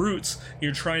killed the brutes and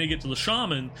you're trying to get to the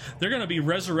shaman, they're going to be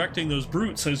resurrecting those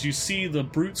brutes as you see the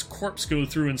brute's corpse go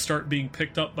through and start being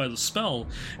picked up by the spell.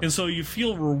 And so you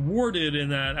feel rewarded in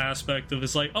that aspect of,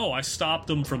 it's like, oh, I stopped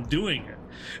them from doing it.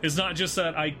 It's not just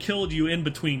that I killed you in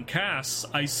between casts.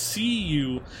 I see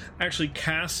you actually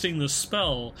casting the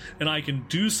spell, and I can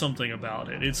do something about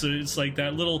it. It's like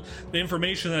that the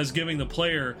information that is giving the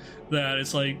player that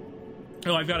it's like,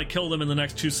 oh, I've got to kill them in the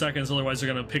next 2 seconds, otherwise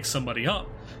they're going to pick somebody up.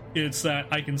 It's that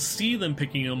I can see them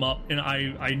picking them up, and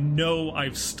I know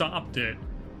I've stopped it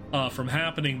from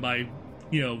happening by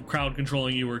crowd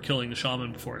controlling you or killing the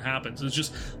shaman before it happens. It's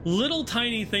just little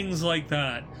tiny things like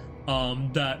that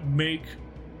that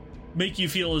make you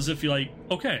feel as if you're like,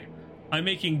 okay, I'm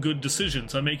making good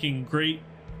decisions. I'm making great,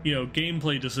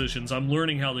 gameplay decisions. I'm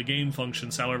learning how the game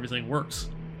functions, how everything works.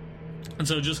 And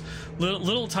so just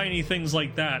little tiny things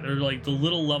like that are like the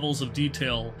little levels of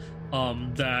detail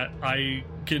that I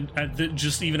can,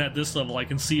 just even at this level, I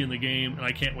can see in the game, and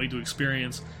I can't wait to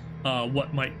experience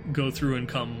what might go through and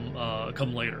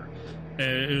come later.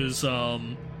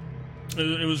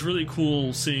 It was really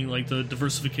cool seeing like the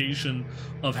diversification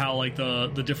of how like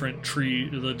the different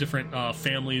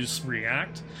families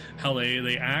react, how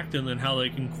they act, and then how they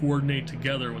can coordinate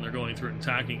together when they're going through and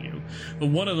attacking you. But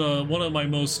one of my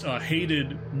most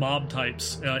hated mob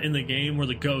types in the game were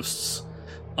the ghosts,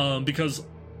 because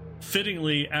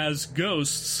fittingly as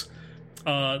ghosts,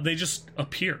 they just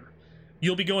appear.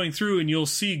 You'll be going through and you'll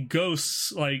see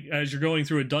ghosts, like as you're going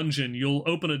through a dungeon, you'll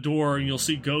open a door and you'll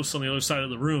see ghosts on the other side of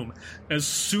the room. As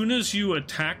soon as you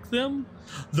attack them,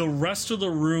 the rest of the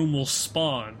room will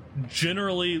spawn,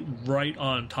 generally right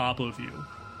on top of you.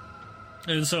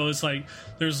 And so it's like,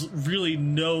 there's really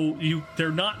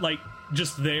they're not like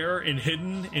just there and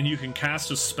hidden and you can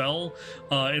cast a spell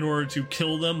in order to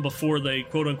kill them before they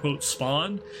quote unquote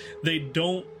spawn. They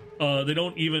don't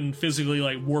even physically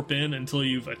like warp in until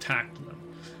you've attacked them.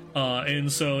 And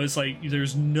so it's like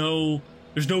there's no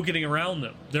getting around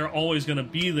them. They're always going to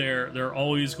be there. They're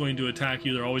always going to attack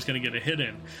you. They're always going to get a hit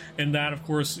in. And that, of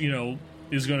course,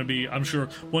 is going to be, I'm sure,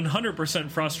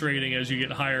 100% frustrating as you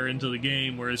get higher into the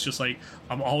game, where it's just like,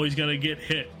 I'm always going to get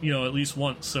hit, at least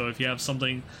once. So if you have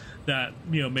something that,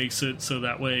 makes it so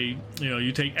that way,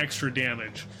 you take extra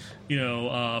damage,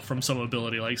 from some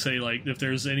ability, like say like if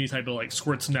there's any type of like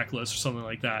Squirt's necklace or something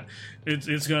like that,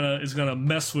 it's gonna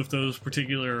mess with those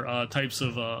particular types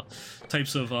of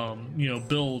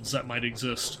builds that might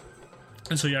exist.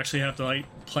 And so you actually have to like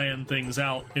plan things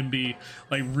out and be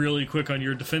like really quick on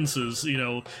your defenses.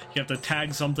 You have to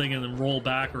tag something and then roll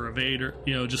back or evade, or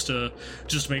just to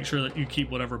make sure that you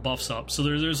keep whatever buffs up. So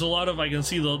there's a lot of, I can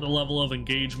see the level of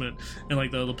engagement and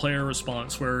like the player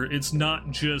response, where it's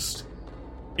not just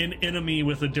an enemy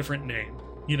with a different name,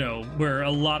 where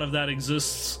a lot of that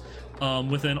exists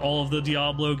within all of the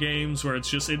Diablo games, where it's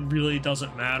just, it really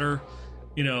doesn't matter,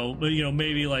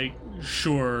 maybe like,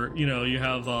 sure, you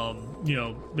have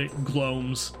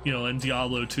Gloams, in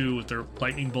Diablo 2 with their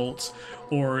lightning bolts,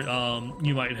 or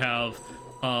you might have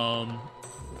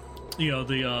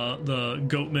the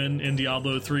goatmen in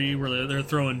Diablo 3, where they're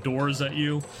throwing doors at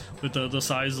you with the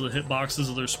size of the hitboxes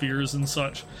of their spears and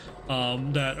such,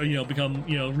 that become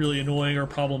really annoying or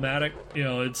problematic.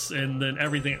 And then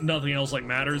nothing else like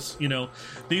matters.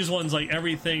 These ones, like,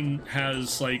 everything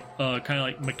has like kind of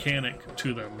like mechanic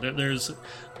to them. There's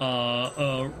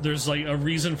like a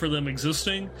reason for them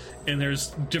existing, and there's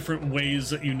different ways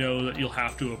that that you'll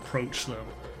have to approach them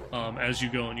as you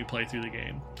go and you play through the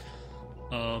game.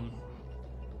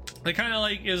 It kind of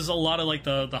like is a lot of like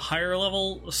the higher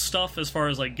level stuff as far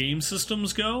as like game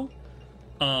systems go.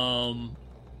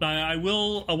 I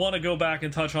want to go back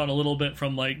and touch on a little bit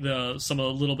from like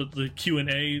the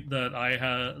Q&A that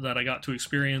I got to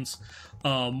experience,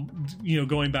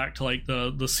 going back to like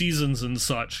the seasons and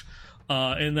such,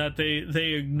 and that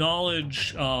they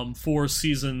acknowledge 4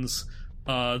 seasons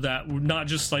that not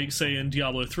just like say in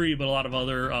Diablo 3, but a lot of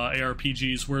other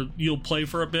ARPGs where you'll play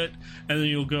for a bit and then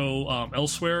you'll go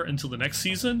elsewhere until the next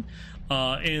season,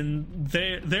 and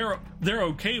they're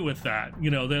okay with that.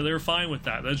 They're fine with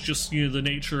that. That's just the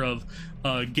nature of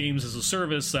games as a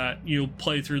service, that you'll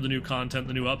play through the new content,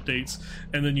 the new updates,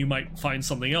 and then you might find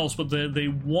something else, but they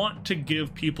want to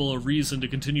give people a reason to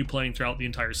continue playing throughout the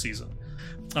entire season.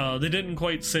 They didn't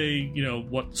quite say,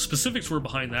 what specifics were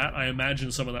behind that. I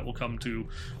imagine some of that will come to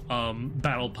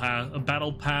battle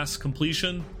pass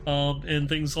completion and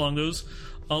things along those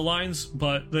lines.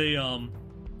 But they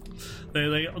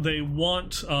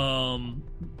want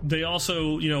they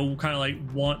also kind of like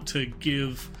want to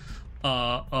give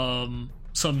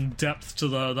some depth to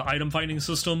the item finding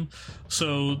system.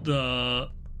 So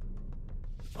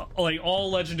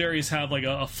all legendaries have like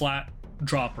a flat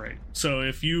drop rate. So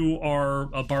if you are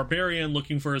a barbarian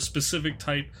looking for a specific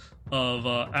type of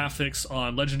affix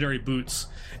on legendary boots,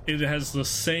 it has the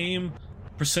same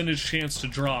percentage chance to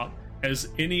drop as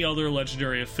any other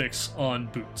legendary affix on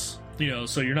boots.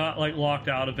 So you're not like locked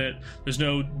out of it. There's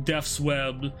no Death's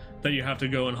Web that you have to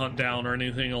go and hunt down or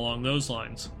anything along those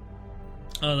lines.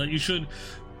 That you should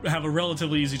have a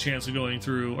relatively easy chance of going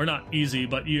through, or not easy,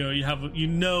 but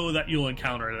that you'll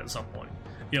encounter it at some point.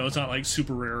 It's not like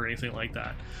super rare or anything like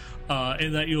that.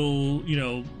 And that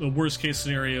the worst case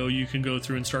scenario, you can go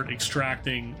through and start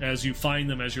extracting as you find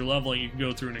them, as you're leveling. You can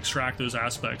go through and extract those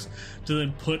aspects to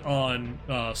then put on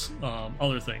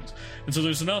other things. And so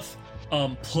there's enough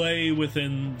play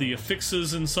within the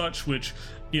affixes and such, which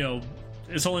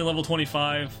it's only level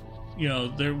 25. We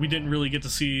didn't really get to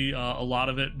see a lot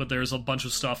of it, but there's a bunch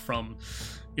of stuff from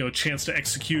chance to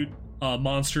execute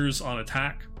monsters on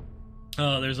attack.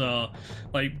 There's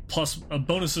plus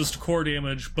bonuses to core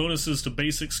damage, bonuses to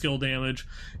basic skill damage,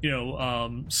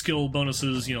 skill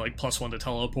bonuses, like +1 to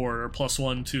teleport or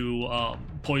 +1 to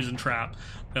poison trap,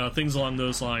 things along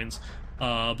those lines.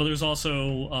 But there's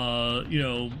also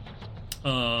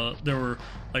there were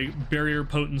like barrier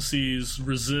potencies,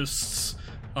 resists.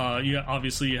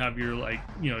 Obviously you have your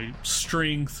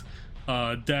strength,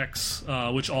 dex,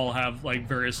 which all have like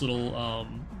various little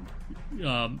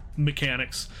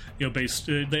mechanics, based.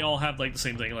 They all have like the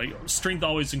same thing. Like strength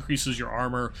always increases your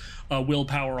armor,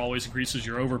 willpower always increases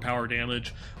your overpower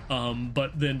damage.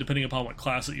 But then depending upon what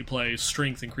class that you play,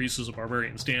 strength increases a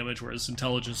barbarian's damage, whereas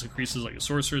intelligence increases like a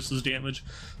sorceress's damage,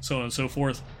 so on and so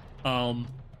forth.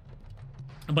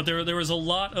 But there was a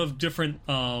lot of different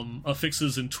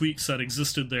affixes and tweaks that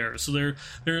existed there. So there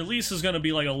at least is going to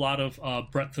be like a lot of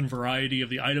breadth and variety of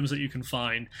the items that you can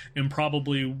find, and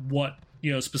probably what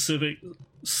specific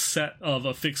set of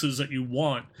affixes that you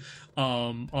want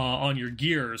on your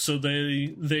gear. So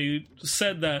they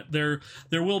said that there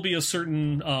will be a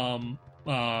certain kind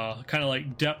of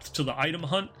like depth to the item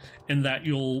hunt, and that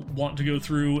you'll want to go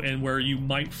through, and where you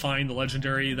might find the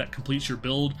legendary that completes your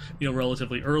build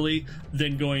relatively early,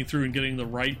 then going through and getting the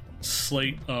right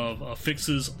slate of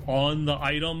affixes on the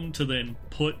item to then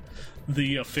put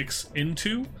the affix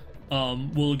into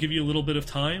will give you a little bit of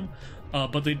time.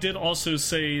 But they did also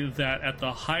say that at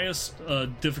the highest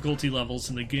difficulty levels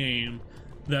in the game,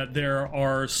 that there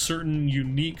are certain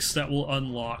uniques that will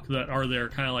unlock that are their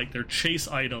kind of like their chase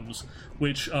items,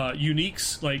 which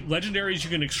uniques, like legendaries you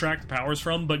can extract powers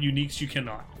from, but uniques you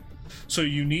cannot. So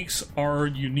uniques are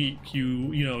unique.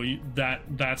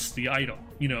 That's the item.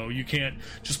 You can't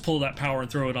just pull that power and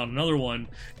throw it on another one.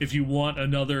 If you want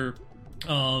another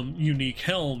unique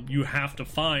helm, you have to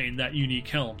find that unique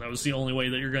helm. That was the only way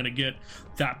that you're going to get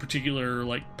that particular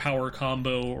like power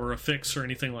combo or a fix or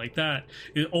anything like that.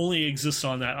 It only exists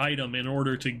on that item. In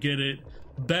order to get it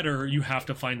better, you have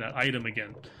to find that item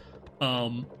again.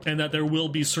 And that there will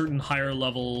be certain higher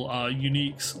level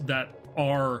uniques that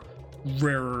are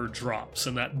rarer drops,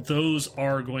 and that those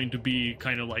are going to be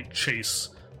kind of like chase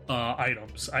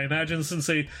items. I imagine since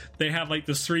they have like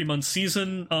this 3-month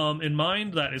season in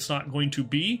mind, that it's not going to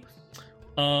be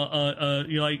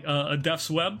a Death's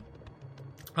Web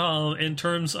in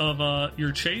terms of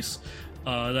your chase,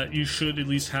 that you should at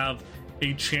least have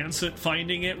a chance at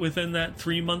finding it within that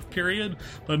 3-month period,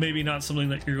 but maybe not something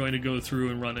that you're going to go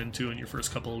through and run into in your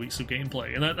first couple of weeks of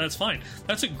gameplay, and that's fine.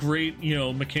 That's a great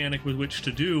mechanic with which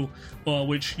to do,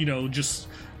 which just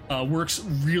works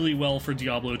really well for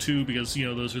Diablo 2, because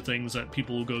those are things that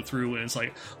people will go through, and it's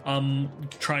like, I'm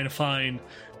trying to find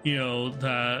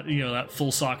that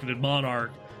full socketed monarch,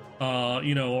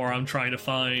 or I'm trying to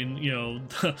find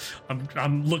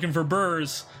I'm looking for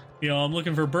burrs. I'm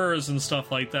looking for burrs and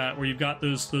stuff like that, where you've got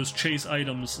those chase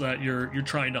items that you're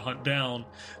trying to hunt down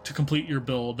to complete your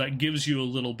build. That gives you a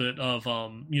little bit of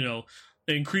it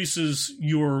increases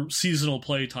your seasonal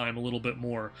play time a little bit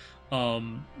more,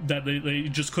 that they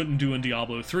just couldn't do in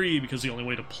Diablo 3, because the only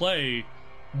way to play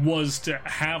was to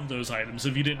have those items.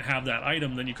 If you didn't have that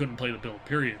item, then you couldn't play the build,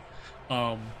 period.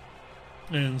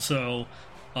 And so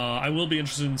I will be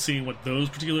interested in seeing what those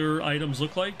particular items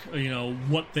look like,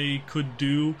 what they could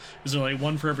do. Is there like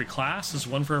one for every class? Is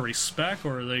one for every spec?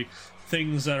 Or are they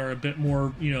things that are a bit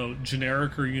more,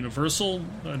 generic or universal?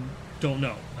 I don't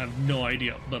know. I have no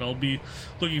idea. But I'll be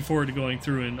looking forward to going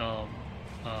through and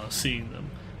seeing them.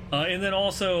 And then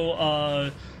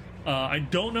also, I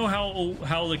don't know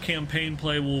how the campaign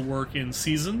play will work in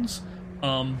seasons.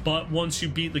 But once you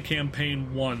beat the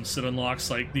campaign once, it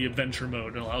unlocks like the adventure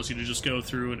mode. It allows you to just go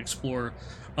through and explore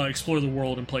the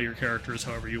world and play your characters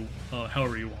however you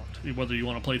want. Whether you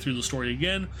want to play through the story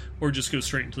again or just go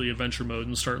straight into the adventure mode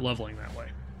and start leveling that way.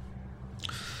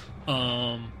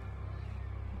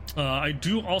 I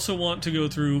do also want to go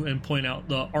through and point out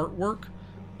the artwork,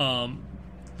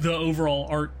 the overall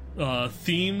art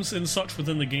themes and such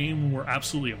within the game were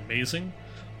absolutely amazing.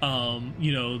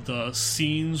 The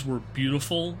scenes were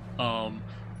beautiful,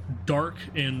 dark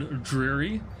and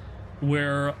dreary,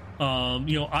 where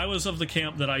I was of the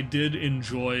camp that I did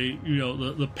enjoy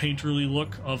the painterly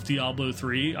look of Diablo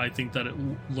 3. I think that it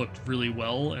looked really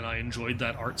well, and I enjoyed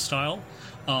that art style.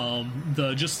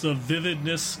 The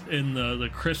vividness and the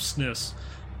crispness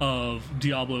of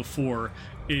Diablo 4,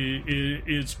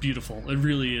 it's beautiful. It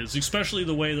really is, especially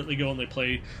the way that they go and they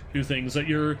play through things, that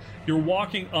you're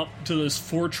walking up to this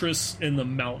fortress in the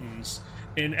mountains,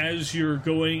 and as you're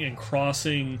going and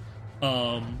crossing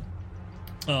you're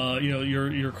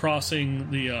crossing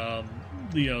the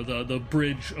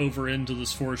bridge over into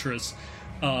this fortress,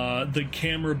 the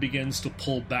camera begins to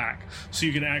pull back, so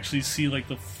you can actually see like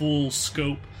the full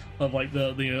scope of like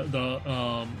the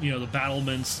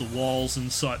battlements, the walls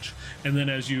and such. And then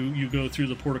as you go through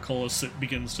the portcullis, it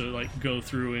begins to like go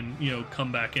through and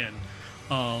come back in,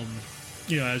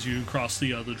 as you cross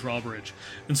the drawbridge.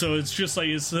 And so it's just like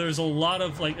there's a lot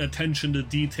of like attention to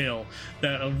detail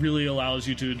that really allows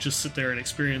you to just sit there and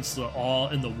experience the awe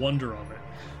and the wonder of it.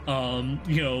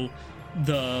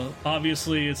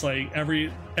 Obviously it's like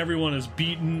everyone is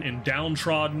beaten and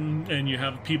downtrodden, and you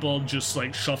have people just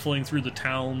like shuffling through the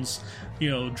towns,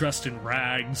 dressed in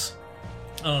rags.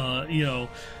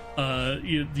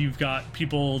 You've got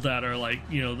people that are like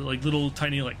like little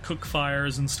tiny like cook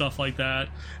fires and stuff like that.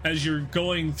 As you're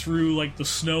going through like the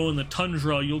snow and the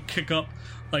tundra, you'll kick up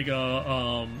like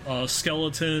a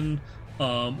skeleton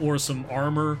or some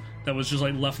armor that was just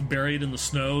like left buried in the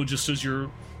snow just as you're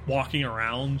walking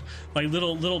around, like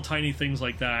little tiny things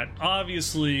like that.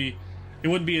 Obviously it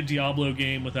wouldn't be a Diablo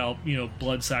game without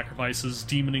blood sacrifices,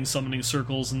 demoning, summoning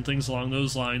circles, and things along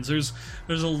those lines. There's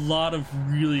a lot of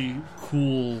really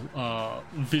cool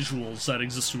visuals that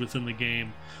existed within the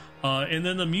game, and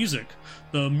then the music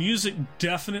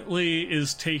definitely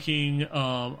is taking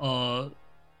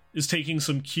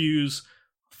some cues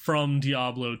from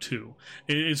Diablo 2.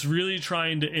 It's really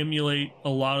trying to emulate a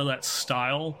lot of that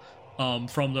style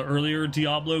from the earlier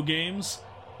Diablo games,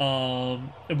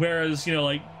 whereas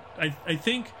I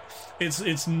think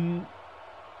it's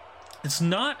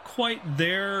not quite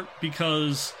there,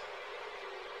 because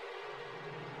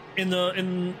in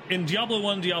Diablo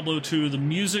 1, Diablo 2, the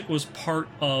music was part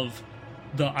of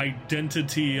the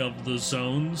identity of the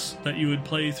zones that you would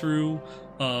play through.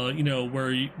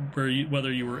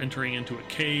 Whether you were entering into a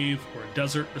cave or a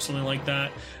desert or something like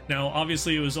that. Now,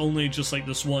 obviously, it was only just like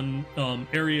this one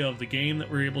area of the game that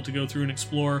we're able to go through and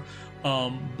explore,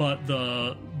 but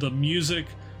the music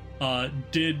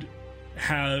did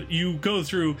have you go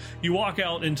through. You walk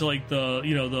out into like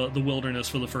the wilderness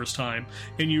for the first time,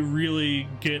 and you really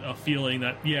get a feeling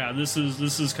that this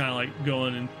is kind of like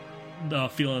going and.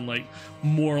 Feeling like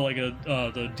more like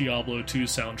the Diablo 2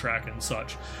 soundtrack and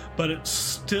such, but it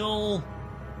still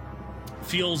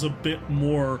feels a bit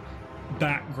more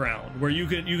background, where you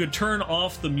could turn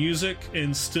off the music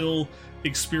and still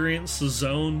experience the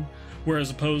zone, whereas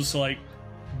opposed to like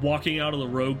walking out of the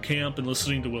rogue camp and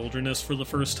listening to Wilderness for the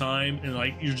first time, and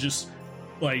like you're just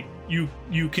like you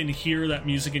can hear that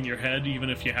music in your head even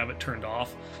if you have it turned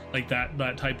off, like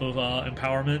that type of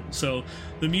empowerment. So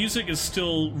the music is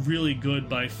still really good,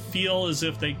 but I feel as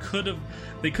if they could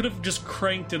have just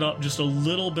cranked it up just a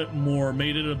little bit more,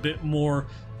 made it a bit more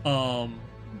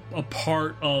a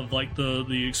part of like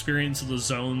the experience of the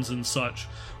zones and such,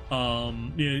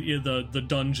 the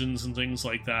dungeons and things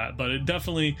like that. But it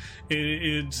definitely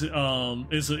it's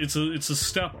a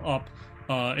step up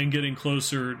in getting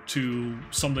closer to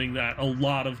something that a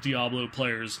lot of Diablo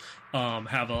players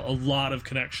have a lot of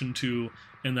connection to,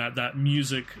 and that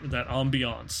music, that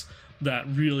ambiance that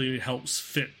really helps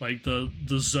fit like the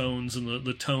zones and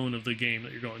the tone of the game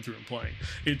that you're going through and playing.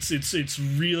 It's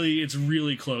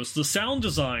really close. The sound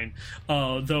design,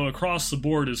 though, across the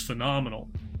board is phenomenal.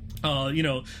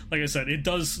 Like I said, it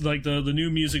does, like the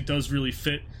new music does really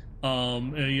fit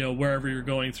wherever you're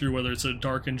going through, whether it's a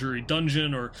dark and dreary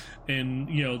dungeon or in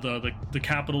the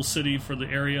capital city for the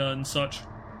area and such,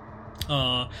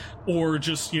 or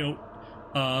just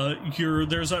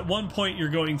there's at one point you're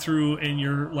going through and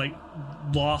you're like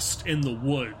lost in the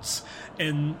woods,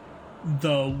 and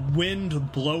the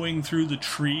wind blowing through the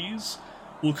trees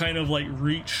will kind of like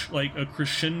reach like a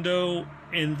crescendo,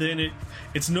 and then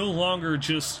it's no longer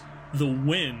just the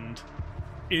wind,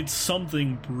 it's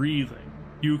something breathing.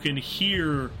 You can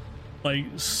hear like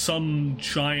some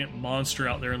giant monster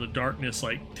out there in the darkness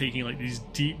like taking like these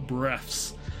deep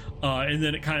breaths, and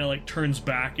then it kind of like turns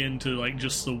back into like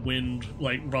just the wind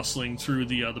like rustling through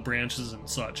the branches and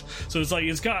such. So it's like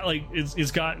it's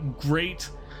got great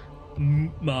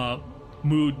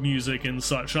mood music and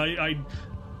such. I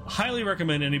highly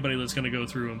recommend anybody that's going to go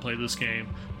through and play this game,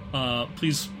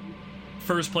 please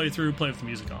first playthrough, play with the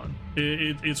music on.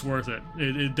 It's worth it.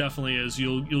 It definitely is.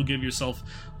 You'll give yourself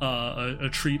a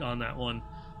treat on that one.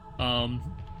 And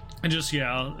just and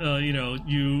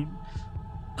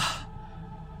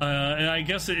I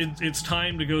guess it's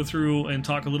time to go through and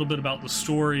talk a little bit about the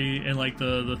story and like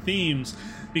the themes,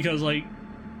 because like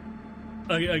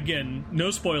again,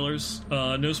 no spoilers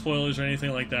or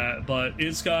anything like that, but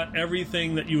it's got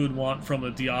everything that you would want from a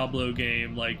Diablo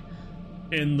game, like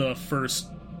in the first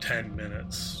 10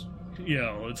 minutes.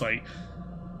 It's like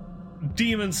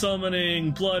demon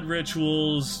summoning, blood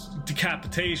rituals,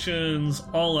 decapitations,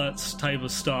 all that type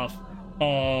of stuff.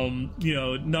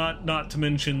 Not to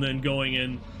mention then going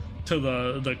in to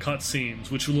the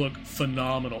cutscenes, which look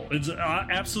phenomenal. It's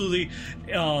absolutely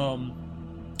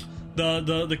the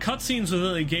cutscenes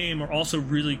within the game are also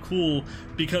really cool,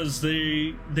 because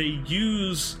they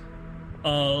use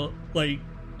what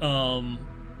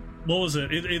was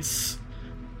it? It's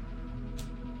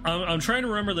I'm trying to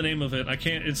remember the name of it.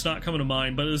 It's not coming to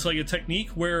mind, but it's like a technique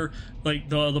where like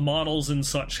the models and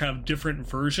such have different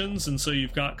versions, and so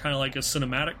you've got kind of like a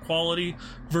cinematic quality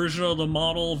version of the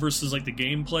model versus like the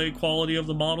gameplay quality of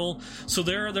the model. So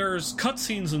there's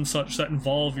cutscenes and such that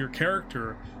involve your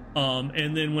character,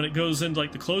 and then when it goes into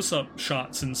like the close-up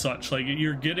shots and such, like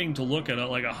you're getting to look at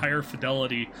like a higher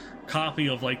fidelity copy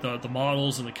of like the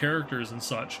models and the characters and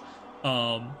such,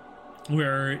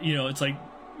 where it's like,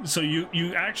 so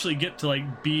you actually get to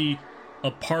like be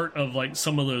a part of like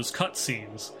some of those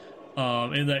cutscenes,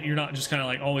 and that you're not just kind of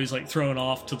like always like thrown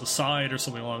off to the side or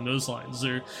something along those lines.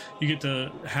 You get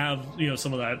to have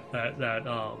some of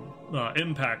that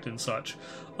impact and such.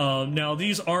 Now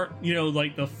these aren't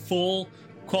like the full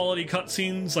quality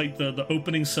cutscenes like the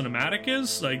opening cinematic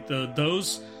is, like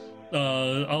those.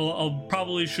 I'll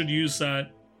probably should use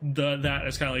that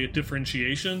as kind of like a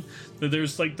differentiation. That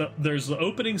there's the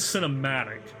opening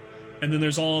cinematic, and then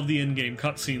there's all of the in-game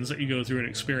cutscenes that you go through and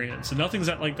experience, and nothing's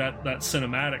at like that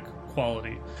cinematic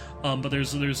quality, but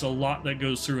there's a lot that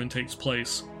goes through and takes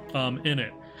place in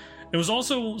it. It was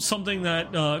also something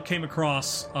that came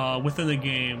across within the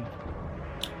game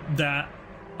that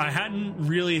I hadn't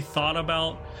really thought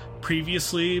about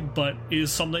previously, but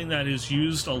is something that is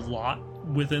used a lot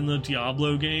within the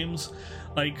Diablo games.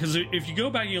 Like, because if you go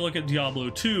back and you look at Diablo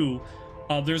 2,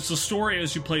 there's the story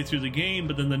as you play through the game,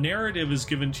 but then the narrative is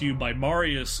given to you by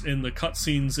Marius in the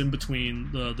cutscenes in between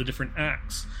the different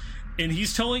acts, and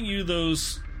he's telling you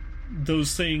those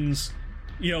things,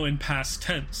 in past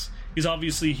tense.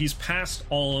 He's past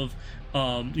all of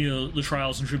the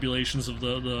trials and tribulations of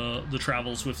the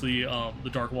travels with the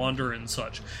Dark Wanderer and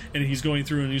such, and he's going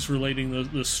through and he's relating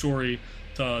the story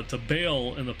to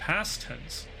Baal in the past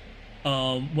tense.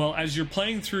 well, as you're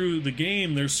playing through the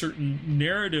game, there's certain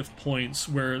narrative points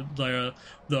where the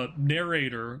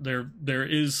narrator, there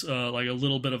is like a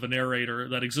little bit of a narrator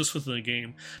that exists within the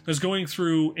game, that's going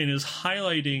through and is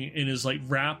highlighting and is like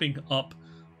wrapping up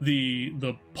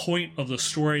the point of the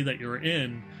story that you're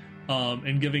in,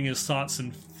 and giving his thoughts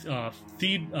and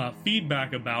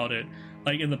feedback about it,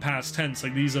 like in the past tense,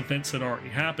 like these events had already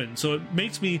happened. So it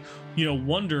makes me,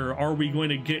 wonder, are we going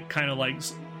to get kind of like,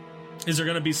 is there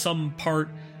going to be some part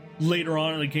later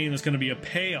on in the game that's going to be a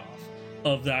payoff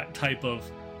of that type of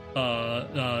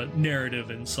narrative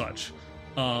and such?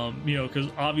 Because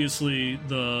obviously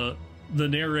the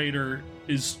narrator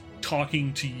is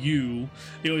talking to you.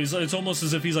 It's almost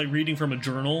as if he's like reading from a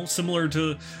journal, similar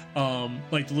to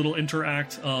like the little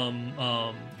interact, little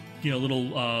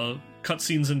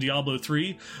cutscenes in Diablo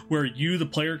 3, where you, the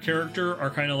player character, are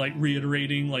kind of like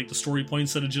reiterating like the story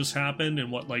points that had just happened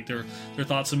and what like their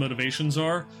thoughts and motivations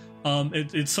are.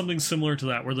 It's something similar to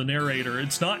that, where the narrator,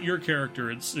 it's not your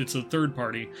character, it's a third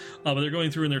party, but they're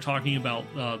going through and they're talking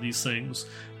about these things,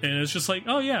 and it's just like,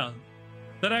 oh yeah,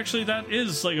 that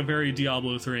is like a very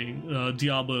Diablo 3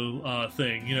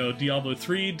 thing. Diablo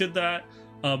 3 did that.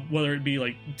 Whether it be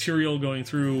like Tyrael going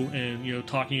through and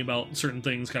talking about certain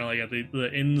things kind of like at the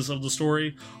ends of the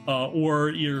story, or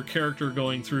your character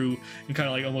going through and kind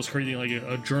of like almost creating like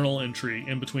a journal entry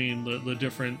in between the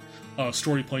different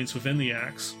story points within the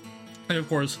acts, and of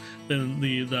course then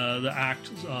the act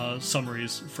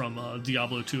summaries from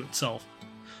Diablo 2 itself.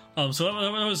 So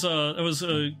that was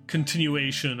a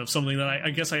continuation of something that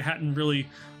I guess I hadn't really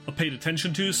paid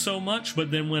attention to so much, but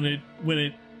then when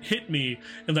it hit me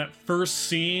and that first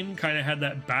scene kind of had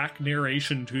that back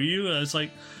narration to you, and it's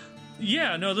like,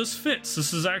 yeah, no, this fits.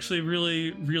 This is actually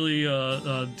really, really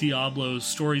Diablo's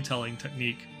storytelling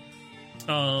technique.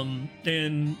 Yeah,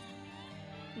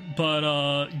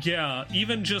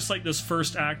 even just like this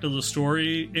first act of the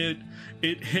story,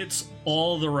 it hits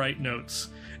all the right notes.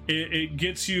 It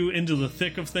gets you into the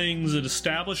thick of things. It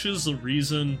establishes the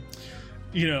reason,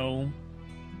 in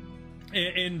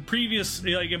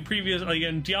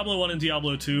Diablo 1 and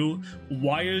Diablo 2,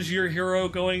 why is your hero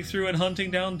going through and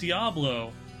hunting down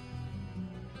Diablo?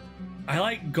 I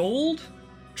like gold,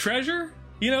 treasure,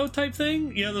 type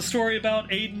thing. The story about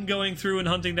Aiden going through and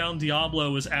hunting down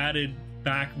Diablo was added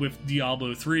back with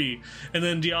Diablo 3, and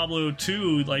then Diablo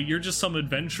 2, like, you're just some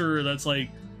adventurer that's like,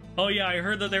 oh yeah, I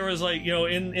heard that there was like,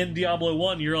 in Diablo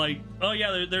 1, you're like, oh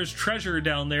yeah, there's treasure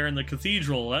down there in the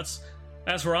cathedral. That's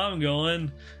where I'm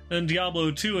going. And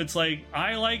Diablo 2, it's like,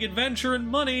 I like adventure and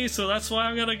money, so that's why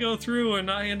I'm gonna go through and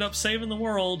I end up saving the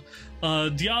world.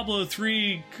 Diablo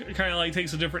 3 kind of like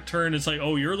takes a different turn. It's like,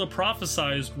 oh, you're the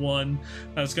prophesized one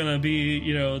that's gonna be,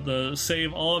 the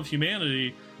save all of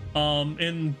humanity.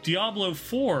 In Diablo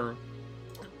 4,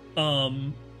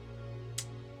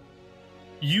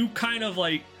 you kind of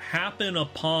like happen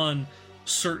upon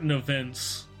certain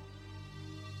events,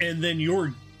 and then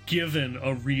you're given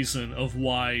a reason of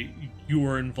why you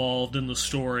are involved in the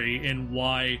story and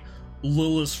why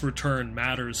Lilith's return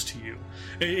matters to you.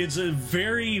 It's a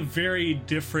very, very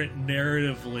different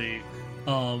narratively,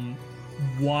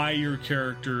 why your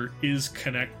character is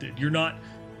connected. You're not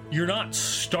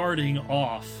starting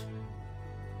off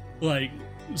like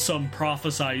some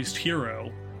prophesized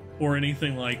hero or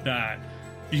anything like that.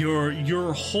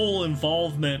 Your whole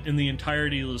involvement in the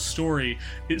entirety of the story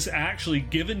is actually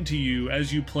given to you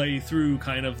as you play through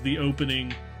kind of the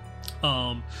opening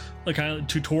the kind of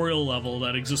tutorial level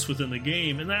that exists within the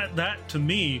game. And that to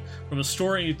me, from a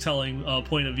storytelling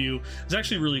point of view, is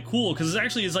actually really cool, because it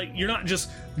actually is like, you're not just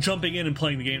jumping in and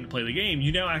playing the game to play the game.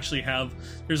 You now actually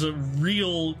there's a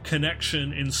real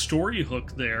connection and story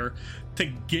hook there to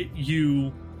get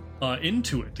you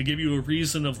into it, to give you a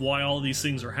reason of why all these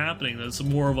things are happening. That's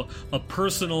more of a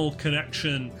personal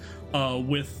connection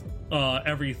with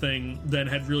everything than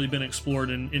had really been explored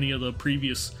in any of the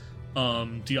previous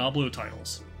Diablo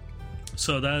titles.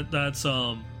 So that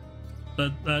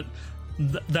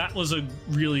was a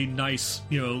really nice,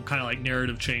 kind of like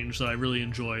narrative change that I really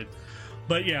enjoyed.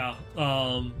 But yeah,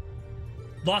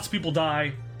 lots of people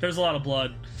die. There's a lot of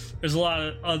blood. There's a lot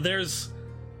of there's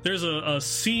a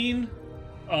scene.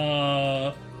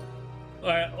 I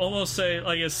almost say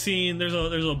like a scene. There's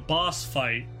a boss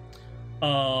fight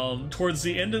towards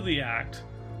the end of the act,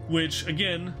 which,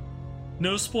 again,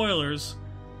 no spoilers,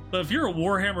 but if you're a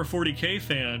Warhammer 40k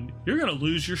fan, you're gonna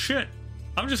lose your shit.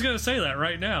 I'm just gonna say that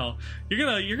right now.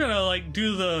 You're gonna like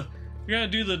do the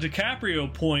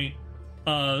DiCaprio point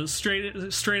straight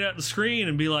at the screen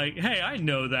and be like, hey, I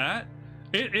know that.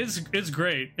 It's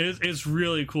great. It's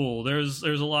really cool. There's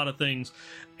a lot of things.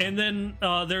 And then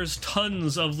there's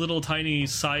tons of little tiny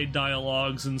side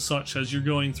dialogues and such as you're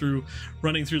running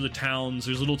through the towns.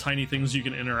 There's little tiny things you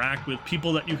can interact with,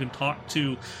 people that you can talk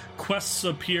to. Quests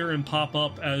appear and pop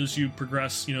up as you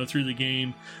progress, through the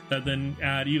game, that then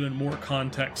add even more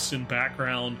context and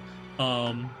background,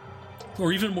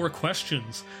 or even more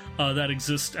questions that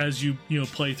exist as you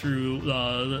play through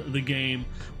the game,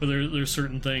 where there's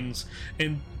certain things.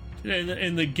 And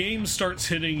the game starts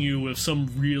hitting you with some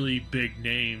really big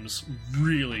names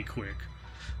really quick.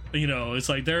 It's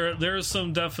like there's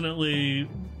some definitely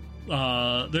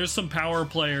there's some power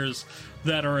players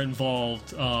that are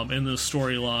involved in the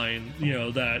storyline.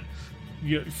 That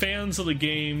fans of the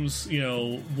games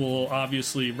will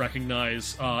obviously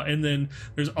recognize, and then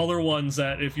there's other ones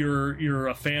that if you're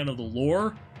a fan of the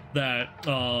lore, that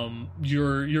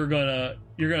you're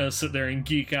gonna sit there and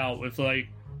geek out with, like,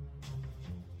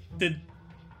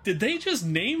 Did they just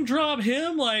name drop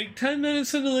him like 10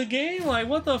 minutes into the game? Like,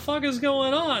 what the fuck is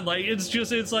going on? Like, it's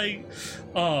like,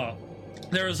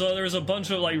 there's a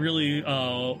bunch of like really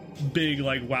big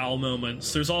like wow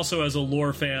moments. There's also, as a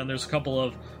lore fan, there's a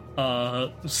couple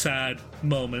of sad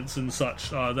moments and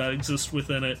such that exist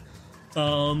within it.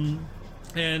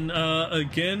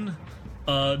 Again,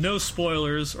 no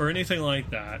spoilers or anything like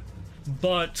that,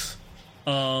 but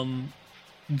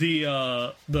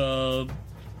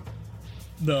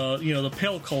the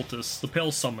Pale Cultist, the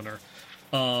Pale Summoner,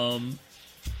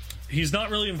 he's not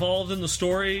really involved in the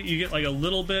story. You get like a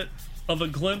little bit of a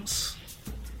glimpse,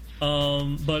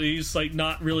 but he's like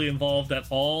not really involved at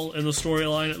all in the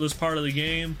storyline at this part of the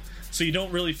game, so you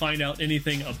don't really find out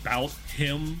anything about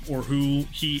him or who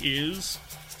he is,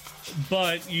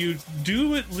 but you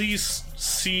do at least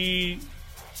see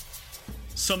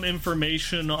some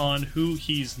information on who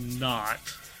he's not.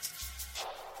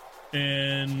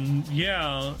 And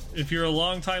yeah, if you're a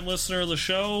long-time listener of the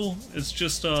show, it's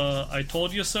just I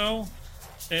told you so.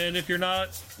 And if you're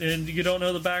not and you don't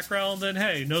know the background, then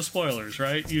hey, no spoilers,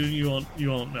 right? You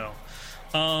won't know.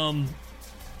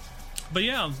 But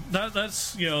yeah,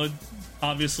 that's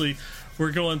obviously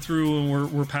we're going through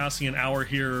and we're passing an hour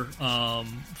here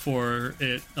for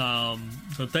it.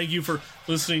 So thank you for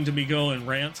listening to me go and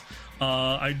rant.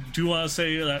 I do want to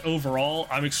say that overall,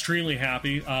 I'm extremely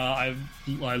happy. I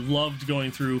loved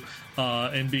going through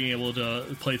and being able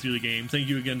to play through the game. Thank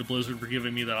you again to Blizzard for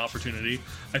giving me that opportunity.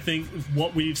 I think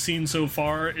what we've seen so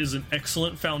far is an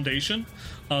excellent foundation.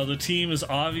 The team is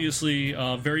obviously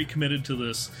very committed to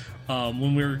this.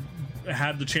 When we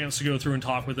had the chance to go through and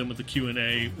talk with them with the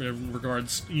Q&A in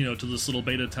regards, to this little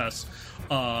beta test,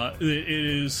 it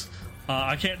is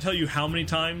I can't tell you how many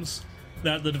times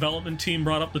that the development team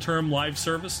brought up the term live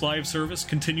service,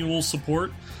 continual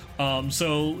support.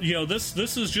 So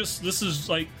this is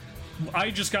like, I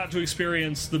just got to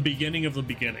experience the beginning of the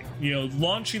beginning.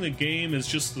 Launching the game is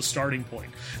just the starting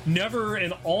point. Never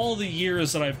in all the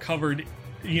years that I've covered,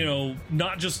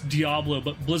 not just Diablo,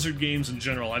 but Blizzard games in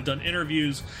general, I've done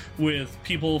interviews with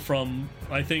people from,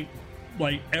 I think,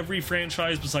 like every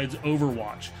franchise besides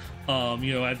Overwatch,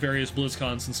 at various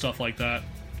BlizzCons and stuff like that.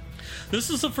 This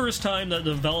is the first time that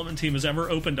the development team has ever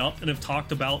opened up and have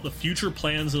talked about the future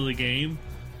plans of the game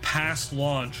past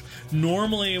launch.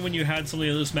 Normally, when you had something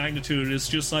of this magnitude, it's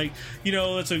just like,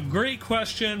 it's a great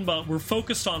question, but we're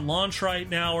focused on launch right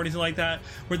now, or anything like that,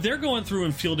 where they're going through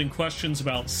and fielding questions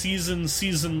about season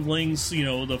links,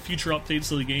 the future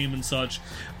updates of the game and such.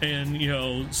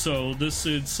 And, so this,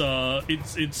 it's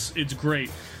great.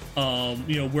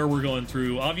 Where we're going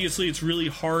through. Obviously, it's really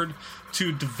hard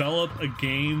to develop a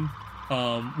game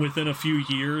within a few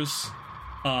years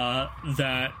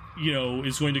that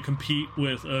is going to compete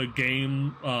with a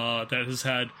game that has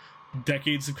had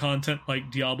decades of content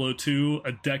like Diablo 2,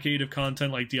 a decade of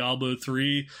content like Diablo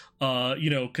 3,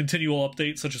 continual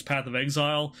updates such as Path of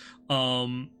Exile.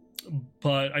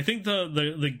 But I think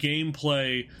the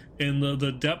gameplay and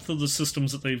the depth of the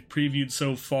systems that they've previewed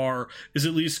so far is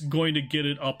at least going to get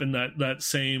it up in that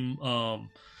same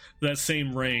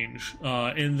range,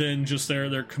 and then just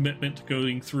their commitment to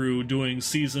going through doing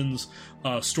seasons,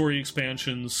 story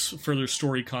expansions, further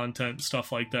story content,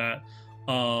 stuff like that,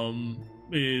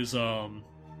 is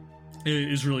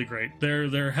really great.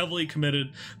 They're heavily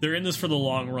committed. They're in this for the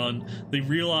long run. They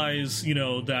realize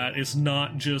that it's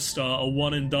not just a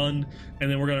one and done, and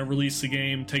then we're going to release the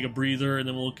game, take a breather, and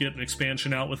then we'll get an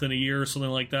expansion out within a year or something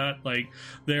like that. Like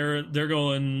they're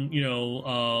going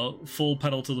full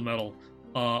pedal to the metal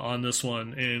on this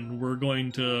one, and we're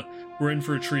in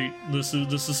for a treat. This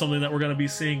is something that we're going to be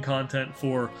seeing content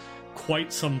for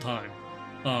quite some time,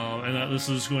 and that this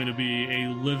is going to be a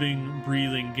living,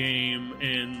 breathing game,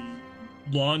 and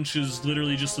launch is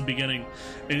literally just the beginning.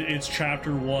 It's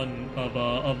chapter 1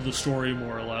 of the story,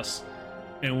 more or less,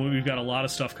 and we've got a lot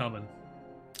of stuff coming.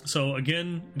 So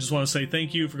again, I just want to say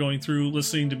thank you for going through,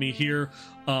 listening to me here.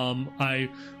 I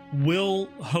will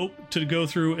hope to go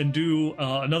through and do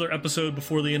another episode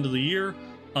before the end of the year,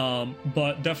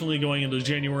 but definitely going into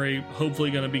January,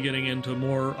 hopefully going to be getting into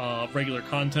more regular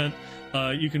content.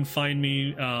 You can find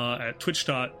me at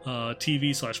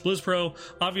twitch.tv/BlizzPro.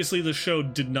 Obviously, the show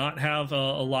did not have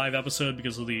a live episode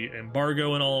because of the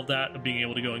embargo and all of that, of being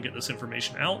able to go and get this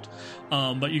information out.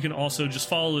 But you can also just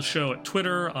follow the show at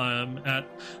Twitter, at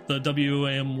the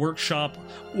WM Workshop,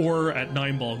 or at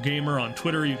 9ballgamer on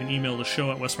Twitter. You can email the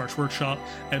show at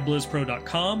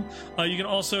westmarchworkshop@blizzpro.com. You can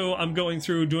also, I'm going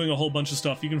through doing a whole bunch of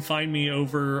stuff. You can find me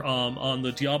over on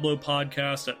the Diablo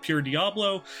podcast at Pure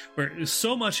Diablo, where it is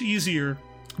so much easier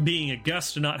being a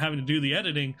guest and not having to do the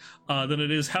editing than it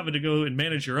is having to go and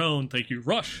manage your own. Thank you,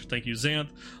 Rush. Thank you, Xanth,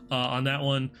 on that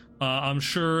one. I'm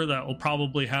sure that we'll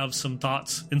probably have some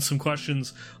thoughts and some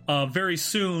questions very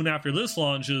soon after this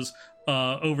launches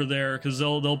over there, because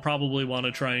they'll probably want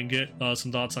to try and get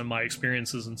some thoughts on my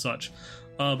experiences and such.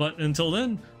 But until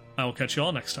then, I will catch you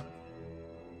all next time.